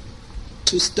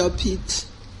stop it,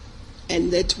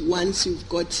 and that once you've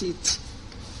got it,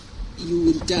 you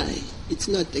will die. It's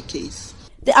not the case.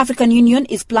 The African Union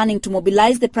is planning to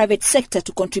mobilize the private sector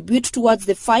to contribute towards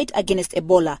the fight against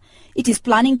Ebola. It is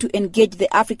planning to engage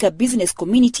the Africa business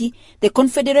community, the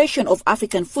Confederation of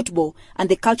African Football, and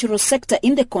the cultural sector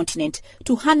in the continent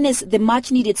to harness the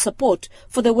much-needed support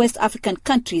for the West African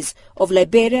countries of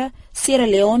Liberia, Sierra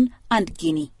Leone, and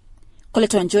Guinea.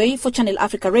 Coletta Njoyi for Channel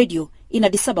Africa Radio in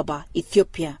Addis Ababa,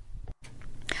 Ethiopia.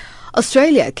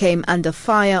 Australia came under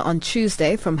fire on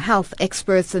Tuesday from health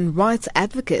experts and rights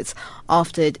advocates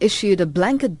after it issued a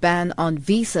blanket ban on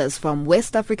visas from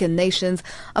West African nations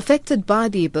affected by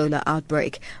the Ebola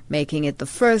outbreak, making it the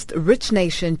first rich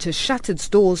nation to shut its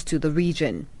doors to the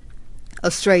region.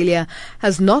 Australia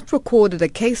has not recorded a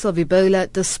case of Ebola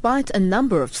despite a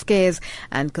number of scares,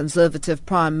 and Conservative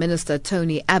Prime Minister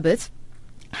Tony Abbott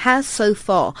has so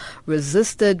far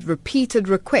resisted repeated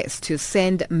requests to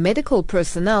send medical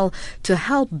personnel to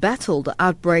help battle the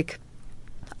outbreak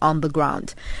on the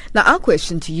ground. Now, our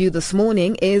question to you this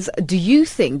morning is, do you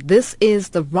think this is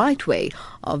the right way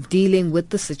of dealing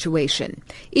with the situation?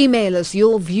 Email us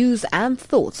your views and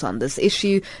thoughts on this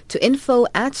issue to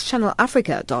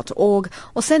info@channelafrica.org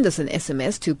or send us an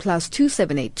SMS to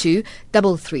 +278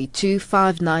 332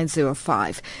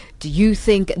 5905. Do you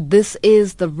think this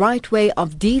is the right way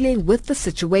of dealing with the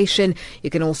situation? You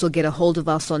can also get a hold of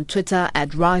us on Twitter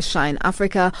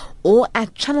 @RiseShineAfrica or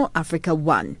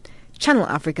 @ChannelAfrica1. Channel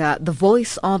Africa, the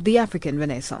voice of the African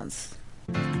Renaissance.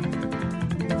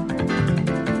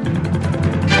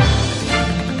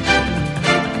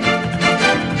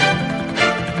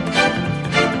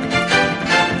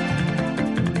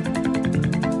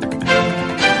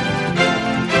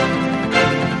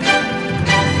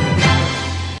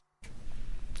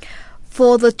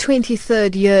 For the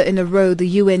 23rd year in a row, the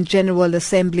UN General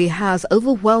Assembly has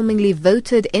overwhelmingly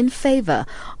voted in favor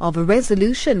of a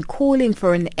resolution calling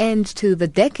for an end to the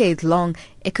decade-long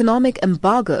economic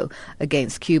embargo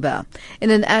against Cuba. In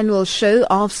an annual show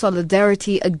of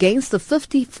solidarity against the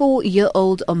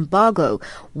 54-year-old embargo,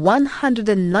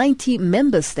 190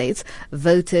 member states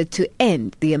voted to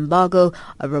end the embargo,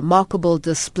 a remarkable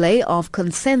display of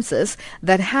consensus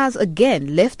that has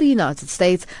again left the United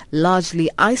States largely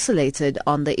isolated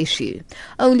on the issue.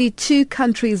 Only 2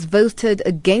 countries voted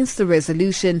against the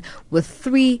resolution, with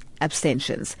 3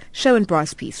 abstentions. Sharon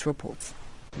Bryce Peace reports.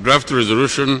 Draft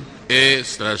Resolution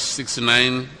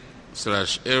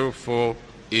A/69/04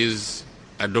 is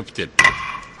adopted.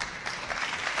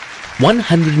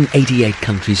 188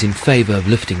 countries in favor of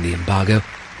lifting the embargo,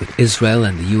 with Israel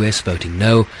and the US voting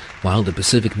no, while the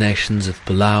Pacific nations of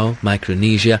Palau,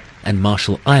 Micronesia and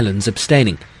Marshall Islands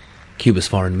abstaining. Cuba's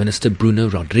Foreign Minister Bruno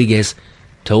Rodriguez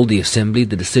told the Assembly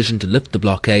the decision to lift the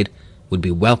blockade would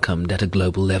be welcomed at a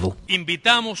global level. We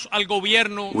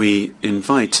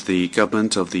invite the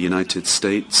government of the United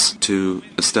States to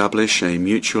establish a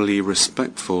mutually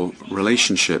respectful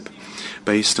relationship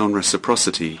based on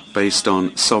reciprocity, based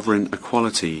on sovereign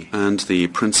equality and the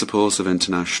principles of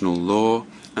international law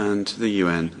and the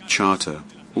UN Charter.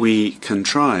 We can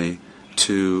try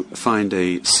to find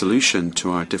a solution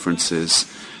to our differences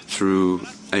through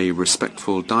a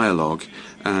respectful dialogue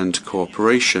and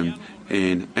cooperation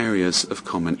in areas of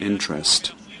common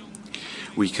interest.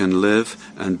 We can live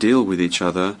and deal with each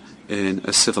other in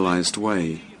a civilized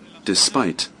way,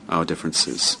 despite our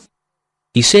differences.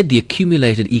 He said the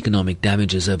accumulated economic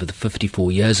damages over the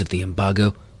 54 years of the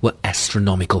embargo were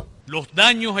astronomical. The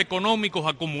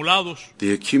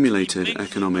accumulated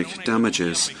economic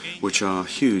damages, which are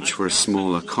huge for a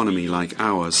small economy like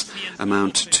ours,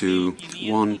 amount to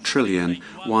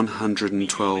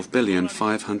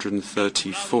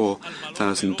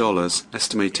 $1,112,534,000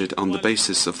 estimated on the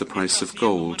basis of the price of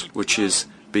gold, which is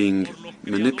being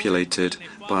manipulated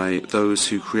by those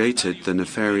who created the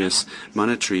nefarious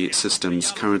monetary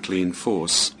systems currently in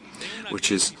force,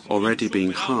 which is already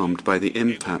being harmed by the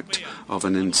impact of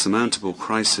an insurmountable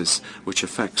crisis which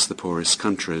affects the poorest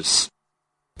countries.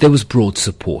 There was broad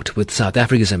support, with South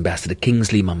Africa's Ambassador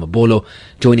Kingsley Mamabolo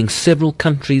joining several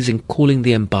countries in calling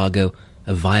the embargo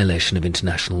a violation of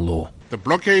international law. The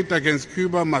blockade against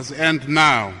Cuba must end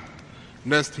now,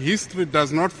 lest history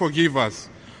does not forgive us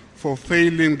for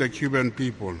failing the Cuban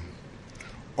people.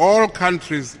 All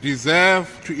countries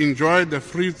deserve to enjoy the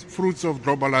fruits of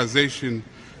globalization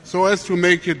so as to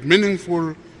make it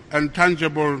meaningful and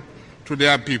tangible to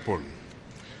their people.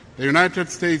 The United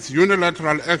States'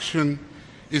 unilateral action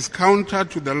is counter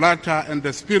to the latter and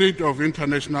the spirit of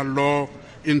international law,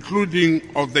 including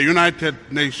of the United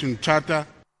Nations Charter.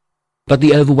 But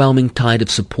the overwhelming tide of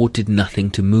support did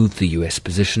nothing to move the U.S.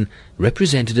 position.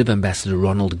 Representative Ambassador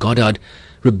Ronald Goddard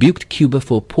rebuked Cuba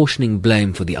for apportioning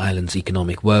blame for the island's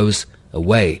economic woes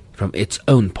away from its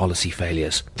own policy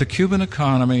failures. The Cuban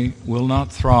economy will not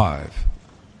thrive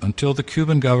until the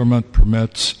Cuban government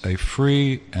permits a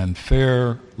free and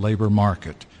fair labor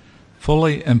market,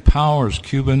 fully empowers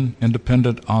Cuban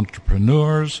independent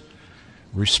entrepreneurs,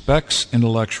 respects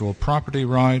intellectual property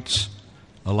rights,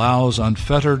 allows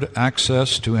unfettered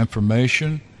access to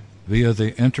information via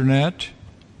the Internet,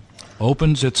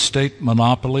 opens its state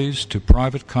monopolies to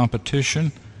private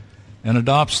competition, and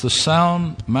adopts the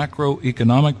sound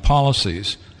macroeconomic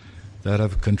policies that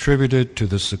have contributed to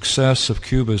the success of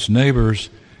Cuba's neighbors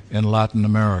in Latin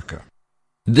America.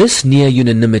 This near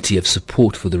unanimity of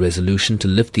support for the resolution to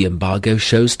lift the embargo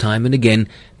shows time and again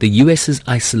the US's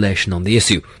isolation on the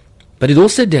issue. But it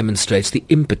also demonstrates the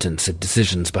impotence of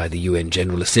decisions by the UN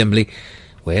General Assembly,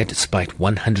 where, despite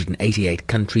 188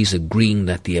 countries agreeing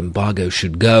that the embargo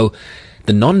should go,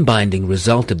 the non-binding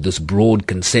result of this broad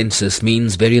consensus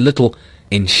means very little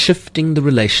in shifting the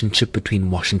relationship between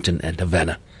Washington and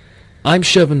Havana. I'm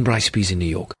Shervin Bryce-Pease in New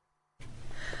York.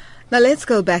 Now let's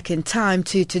go back in time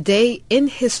to today in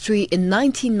history. In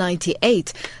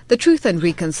 1998, the Truth and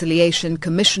Reconciliation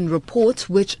Commission report,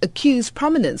 which accused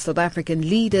prominent South African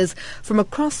leaders from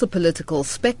across the political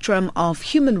spectrum of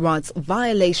human rights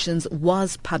violations,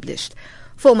 was published.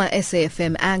 Former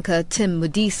SAFM anchor Tim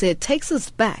Modise takes us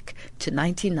back to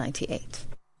 1998.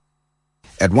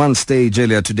 At one stage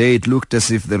earlier today, it looked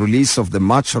as if the release of the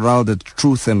much-heralded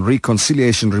Truth and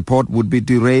Reconciliation report would be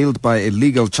derailed by a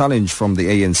legal challenge from the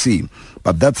ANC.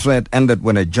 But that threat ended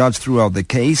when a judge threw out the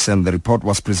case and the report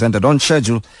was presented on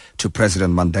schedule to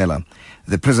President Mandela.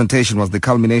 The presentation was the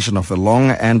culmination of a long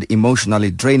and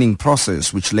emotionally draining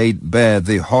process which laid bare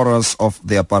the horrors of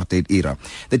the apartheid era.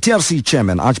 The TRC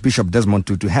chairman, Archbishop Desmond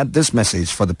Tutu, had this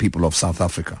message for the people of South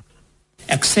Africa.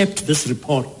 Accept this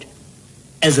report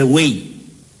as a way,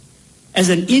 as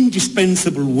an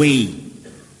indispensable way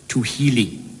to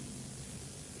healing.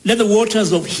 Let the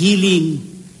waters of healing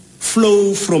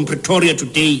flow from Pretoria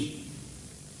today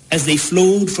as they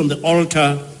flowed from the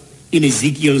altar in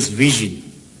Ezekiel's vision.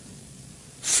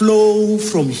 Flow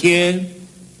from here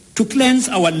to cleanse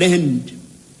our land,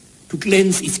 to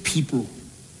cleanse its people,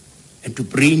 and to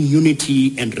bring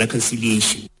unity and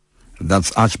reconciliation.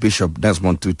 That's Archbishop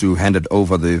Desmond Tutu handed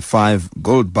over the 5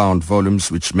 gold-bound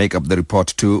volumes which make up the report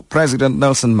to President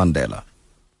Nelson Mandela.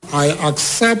 I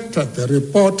accept the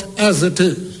report as it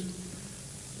is,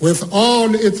 with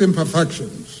all its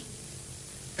imperfections,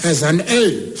 as an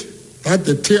aid that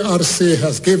the TRC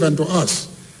has given to us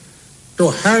to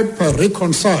help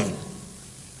reconcile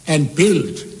and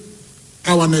build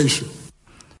our nation.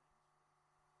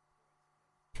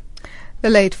 The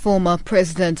late former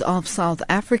president of South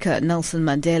Africa, Nelson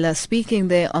Mandela, speaking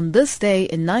there on this day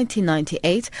in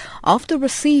 1998 after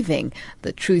receiving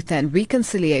the Truth and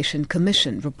Reconciliation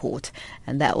Commission report.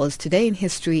 And that was Today in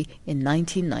History in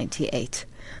 1998.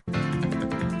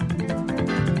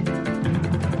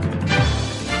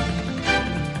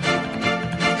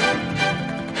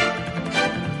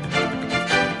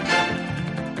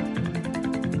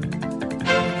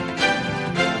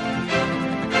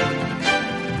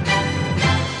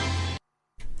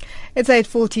 It's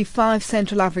 8:45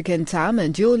 Central African Time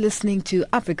and you're listening to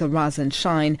Africa Rise and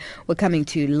Shine. We're coming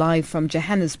to you live from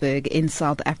Johannesburg in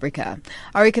South Africa.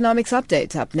 Our economics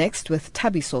update up next with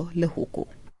Thabiso Lehuku.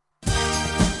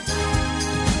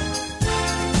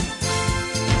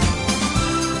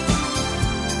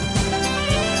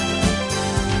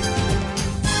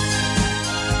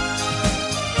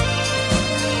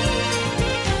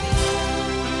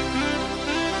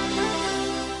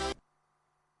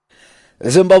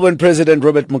 Zimbabwean President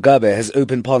Robert Mugabe has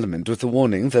opened parliament with a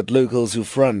warning that locals who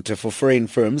front for foreign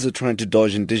firms are trying to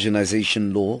dodge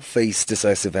indigenization law face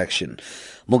decisive action.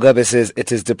 Mugabe says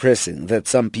it is depressing that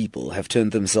some people have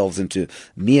turned themselves into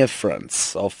mere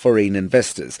fronts of foreign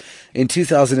investors. In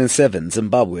 2007,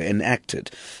 Zimbabwe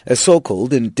enacted a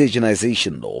so-called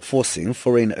indigenization law forcing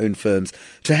foreign-owned firms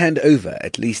to hand over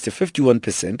at least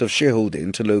 51% of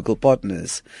shareholding to local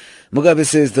partners. Mugabe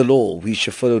says the law, which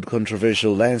followed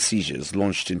controversial land seizures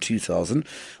launched in 2000,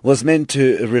 was meant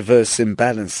to reverse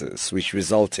imbalances which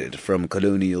resulted from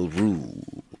colonial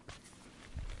rule.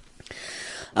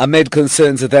 Amid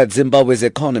concerns that Zimbabwe's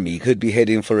economy could be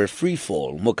heading for a free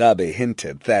fall, Mugabe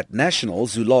hinted that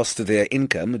nationals who lost their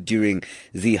income during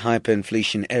the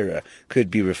hyperinflation era could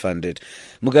be refunded.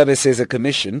 Mugabe says a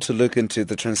commission to look into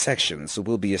the transactions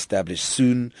will be established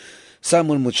soon.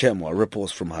 Simon Muchemwa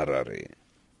reports from Harare.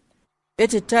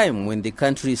 At a time when the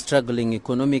country is struggling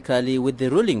economically with the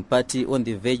ruling party on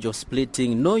the verge of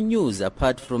splitting, no news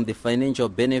apart from the financial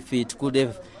benefit could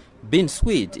have been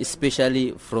sweet,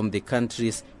 especially from the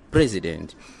country's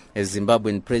president. As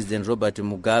Zimbabwean President Robert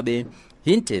Mugabe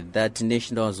hinted that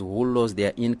nationals who lost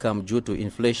their income due to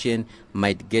inflation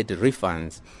might get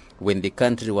refunds. When the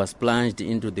country was plunged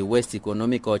into the worst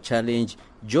economical challenge,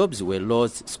 jobs were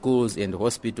lost, schools and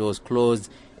hospitals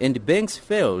closed, and banks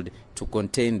failed to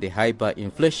contain the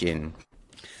hyperinflation.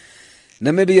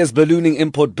 Namibia's ballooning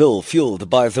import bill, fueled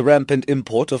by the rampant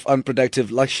import of unproductive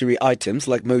luxury items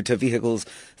like motor vehicles,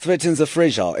 threatens a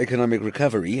fragile economic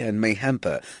recovery and may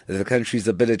hamper the country's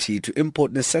ability to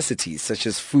import necessities such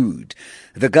as food.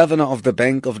 The governor of the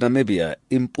Bank of Namibia,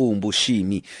 Impumbu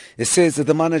Shimi, says that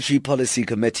the Monetary Policy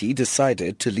Committee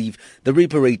decided to leave the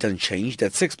repo rate unchanged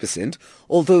at 6%,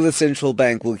 although the central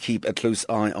bank will keep a close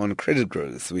eye on credit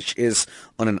growth, which is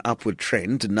on an upward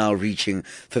trend, now reaching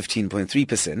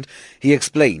 15.3%. He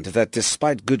explained that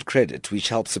despite good credit, which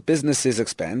helps businesses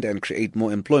expand and create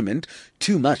more employment,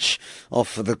 too much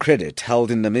of the credit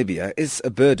held in Namibia is a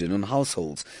burden on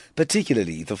households,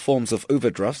 particularly the forms of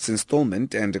overdrafts,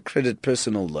 installment and credit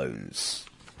personal loans.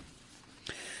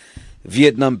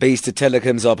 Vietnam-based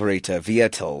telecoms operator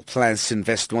Viettel plans to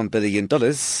invest $1 billion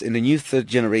in a new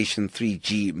third-generation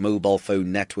 3G mobile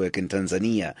phone network in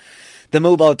Tanzania. The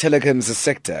mobile telecoms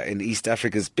sector in East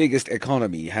Africa's biggest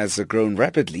economy has grown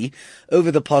rapidly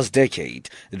over the past decade,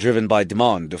 driven by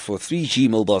demand for 3G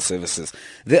mobile services.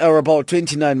 There are about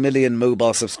 29 million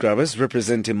mobile subscribers,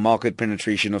 representing market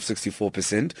penetration of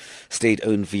 64%.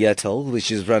 State-owned Viettel, which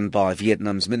is run by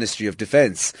Vietnam's Ministry of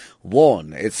Defense,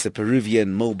 won its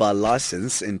Peruvian mobile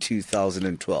license in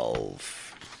 2012.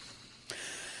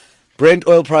 Brent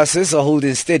oil prices are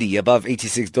holding steady above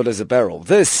 $86 a barrel.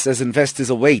 This as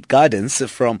investors await guidance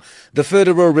from the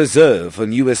Federal Reserve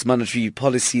on U.S. monetary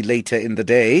policy later in the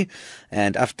day.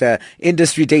 And after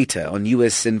industry data on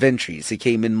U.S. inventories, it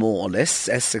came in more or less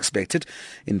as expected.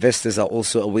 Investors are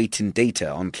also awaiting data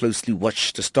on closely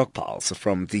watched stockpiles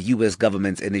from the U.S.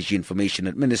 government's Energy Information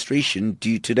Administration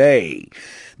due today.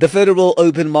 The Federal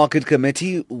Open Market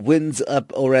Committee winds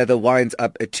up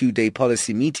a two-day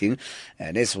policy meeting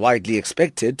and is widely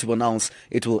expected to announce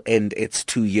it will end its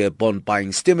 2-year bond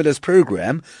buying stimulus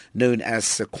program known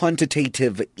as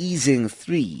Quantitative Easing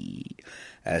 3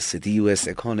 as the U.S.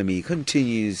 economy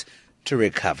continues to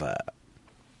recover.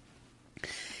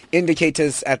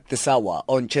 Indicators at the Sawa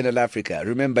on Channel Africa.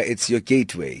 Remember, it's your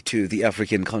gateway to the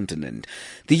African continent.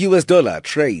 The US dollar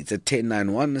trades at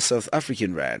 10.91 South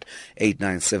African rand,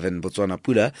 8.97 Botswana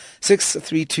pula,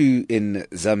 6.32 in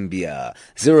Zambia,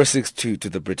 0.62 to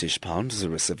the British pound,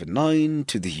 0.79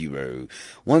 to the euro,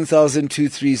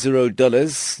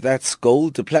 $1,230. That's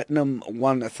gold to platinum,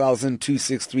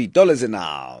 $1,263 an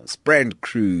ounce. Brent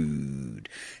crude,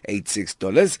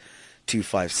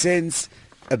 $86.25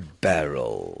 a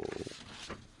barrel.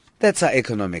 That's our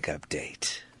economic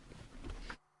update.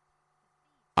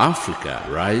 Africa,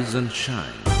 rise and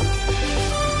shine.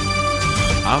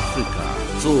 Africa,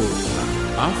 zorka.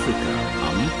 Africa,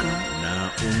 amka na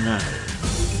ung'are.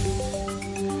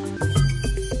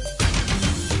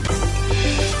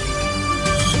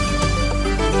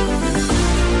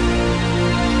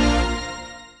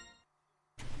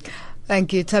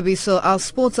 Thank you, Tabi. So our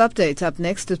sports update up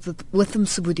next with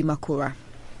Msubudi Makura.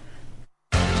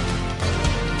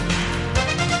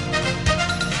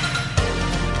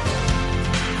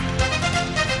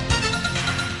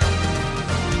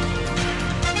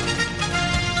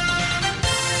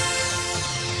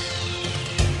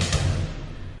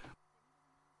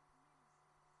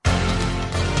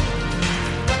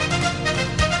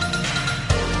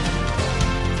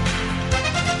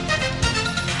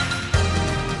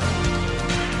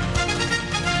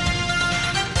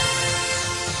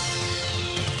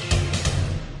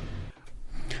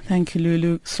 Thank you,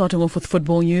 Lulu. Starting off with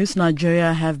football news,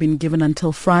 Nigeria have been given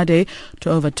until Friday to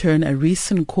overturn a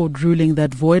recent court ruling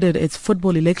that voided its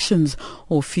football elections,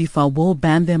 or FIFA will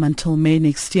ban them until May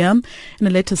next year. In a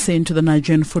letter sent to the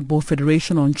Nigerian Football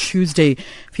Federation on Tuesday,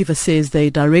 FIFA says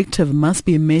the directive must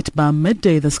be met by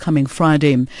midday this coming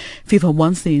Friday. FIFA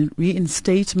wants the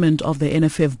reinstatement of the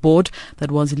NFF board that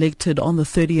was elected on the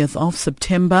 30th of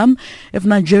September. If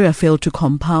Nigeria fail to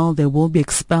compile, they will be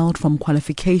expelled from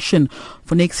qualification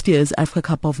for next year's Africa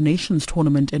Cup of Nations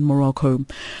tournament in Morocco.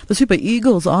 The Super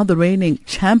Eagles are the reigning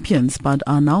champions but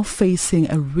are now facing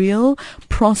a real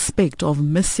prospect of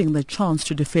missing the chance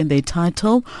to defend their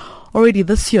title. Already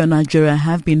this year, Nigeria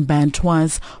have been banned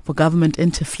twice for government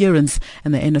interference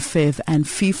in the NFF, and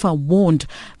FIFA warned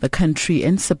the country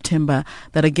in September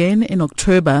that again in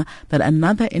October that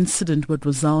another incident would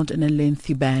result in a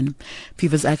lengthy ban.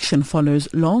 FIFA's action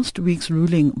follows last week's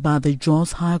ruling by the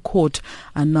Jos High Court,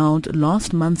 annulled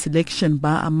last month's election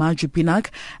by Amaju Pinnick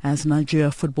as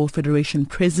Nigeria Football Federation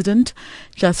president.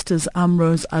 Justice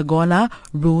Ambrose Agola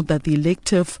ruled that the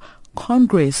elective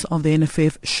Congress of the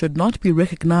NFF should not be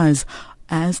recognized,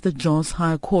 as the Jos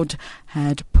High Court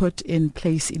had put in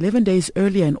place 11 days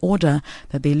earlier in order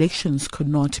that the elections could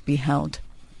not be held.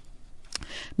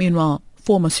 Meanwhile,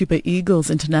 former Super Eagles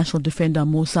international defender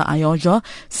Musa Ayoja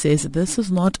says this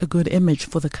is not a good image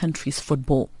for the country's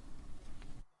football.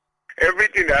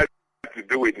 Everything that has to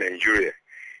do with Nigeria,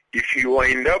 if you are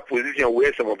in that position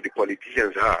where some of the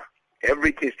politicians are,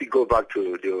 everything still goes back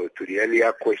to the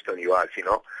earlier question you asked,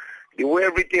 The way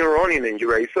everything runs in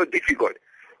Nigeria is so difficult.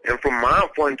 And from my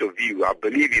point of view, I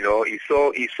believe, it's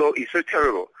so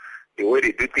terrible, the way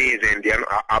they do things. And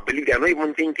I believe they are not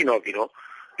even thinking of, the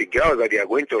girls that they are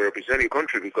going to represent the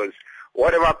country, because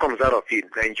whatever comes out of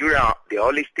it, Nigeria, they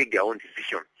always take their own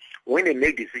decision. When they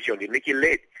make decision, they make it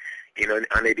late, and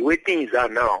the way things are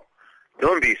now,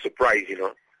 don't be surprised,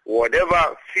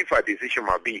 whatever FIFA decision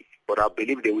might be, but I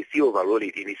believe they will still overrule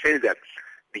it in the sense that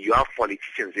you have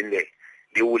politicians in there.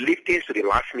 They will leave things to the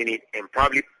last minute and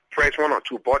probably press one or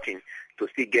two buttons to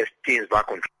still get things back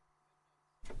on track.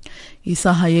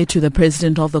 Issa Hayetu, the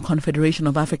president of the Confederation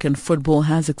of African Football,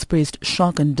 has expressed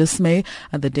shock and dismay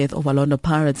at the death of Orlando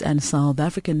Pirates and South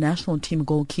African national team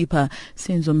goalkeeper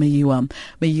Senzo Meyiwa.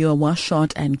 Meyiwa was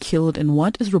shot and killed in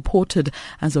what is reported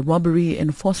as a robbery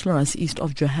in Vosloorus, east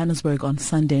of Johannesburg, on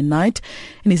Sunday night.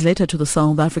 In his letter to the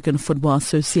South African Football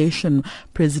Association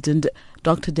President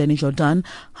Dr. Danny Jordan,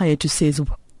 Hayetu says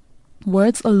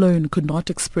words alone could not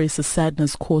express the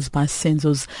sadness caused by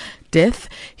Senzo's death.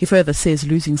 He further says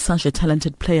losing such a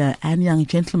talented player and young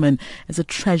gentleman is a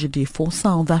tragedy for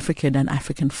South African and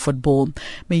African football.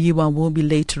 Meyiwa will be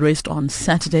laid to rest on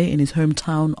Saturday in his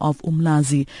hometown of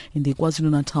Umlazi in the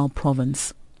KwaZulu-Natal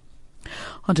province.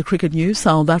 On to cricket news,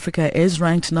 South Africa is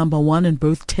ranked number 1 in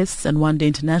both tests and one-day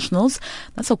internationals.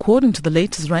 That's according to the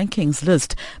latest rankings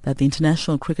list that the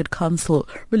International Cricket Council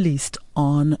released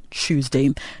on Tuesday.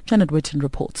 Janet Witten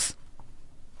reports.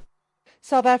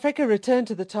 South Africa returned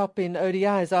to the top in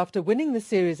ODIs after winning the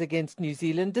series against New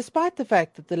Zealand, despite the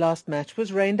fact that the last match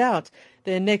was rained out.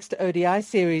 Their next ODI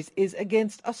series is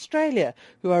against Australia,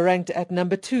 who are ranked at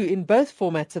number 2 in both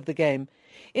formats of the game.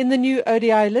 In the new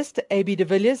ODI list, AB de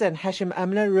Villiers and Hashim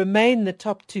Amla remain the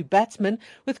top two batsmen,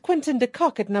 with Quinton de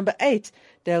Kock at number 8.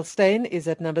 Dale Steyn is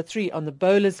at number 3 on the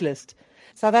bowlers list.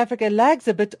 South Africa lags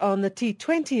a bit on the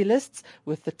T20 lists,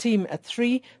 with the team at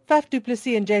 3, Faf du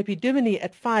Plessis and JP Duminy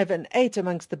at 5 and 8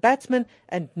 amongst the batsmen,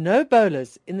 and no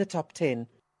bowlers in the top 10.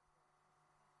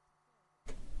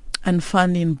 And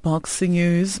finally, in boxing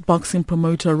news, boxing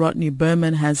promoter Rodney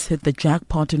Berman has hit the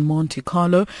jackpot in Monte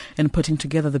Carlo and putting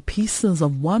together the pieces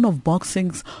of one of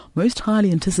boxing's most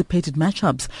highly anticipated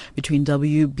matchups between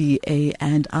WBA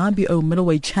and RBO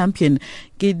middleweight champion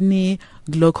Gennady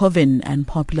Golovkin and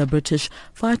popular British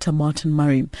fighter Martin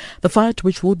Murray. The fight,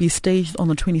 which will be staged on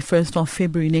the 21st of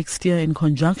February next year in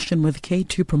conjunction with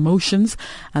K2 Promotions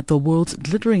at the world's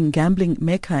glittering gambling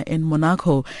mecca in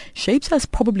Monaco, shapes as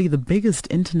probably the biggest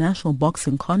international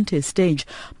boxing contest staged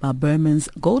by Berman's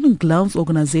Golden Gloves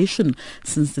organization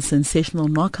since the sensational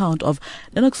knockout of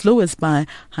Lennox Lewis by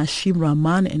Hashim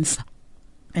Rahman in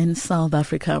South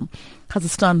Africa.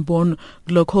 Kazakhstan-born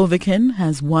Golovkin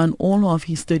has won all of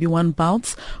his 31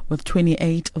 bouts, with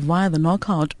 28 via the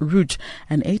knockout route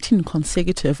and 18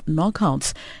 consecutive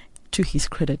knockouts to his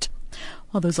credit.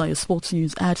 Well, those are your sports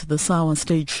news at this hour.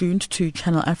 Stay tuned to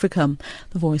Channel Africa,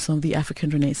 the voice of the African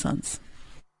Renaissance.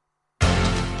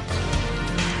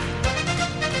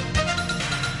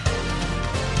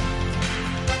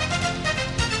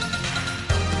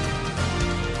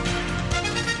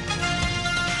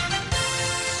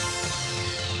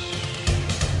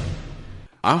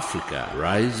 Africa,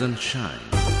 rise and shine.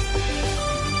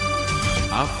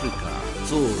 Africa,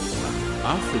 zorka.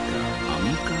 Africa,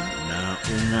 amka na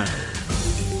ung'are.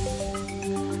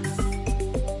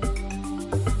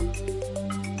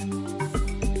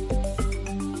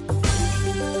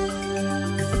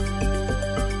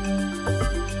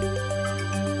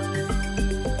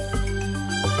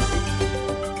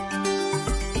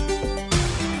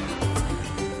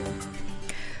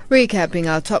 Recapping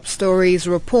our top stories,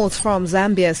 reports from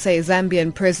Zambia say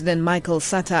Zambian President Michael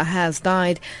Sata has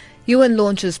died. UN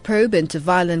launches probe into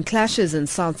violent clashes in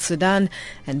South Sudan,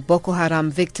 and Boko Haram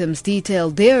victims detail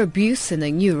their abuse in a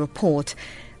new report.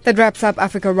 That wraps up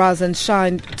Africa Rise and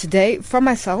Shine today. From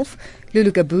myself,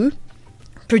 Lulu Gabu,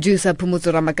 producer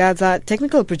Pumuzo Ramagaza,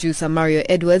 technical producer Mario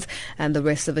Edwards, and the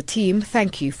rest of the team,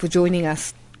 thank you for joining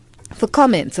us. For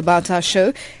comments about our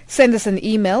show, send us an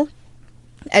email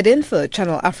at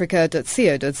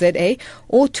info@channelafrica.co.za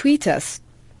or tweet us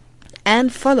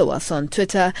and follow us on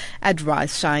Twitter at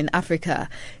RiseShineAfrica.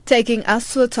 Taking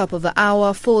us to the top of the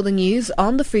hour for the news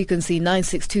on the frequency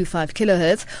 9625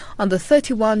 kHz on the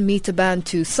 31 meter band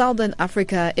to Southern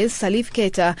Africa is Salif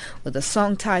Keita with a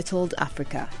song titled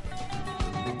Africa.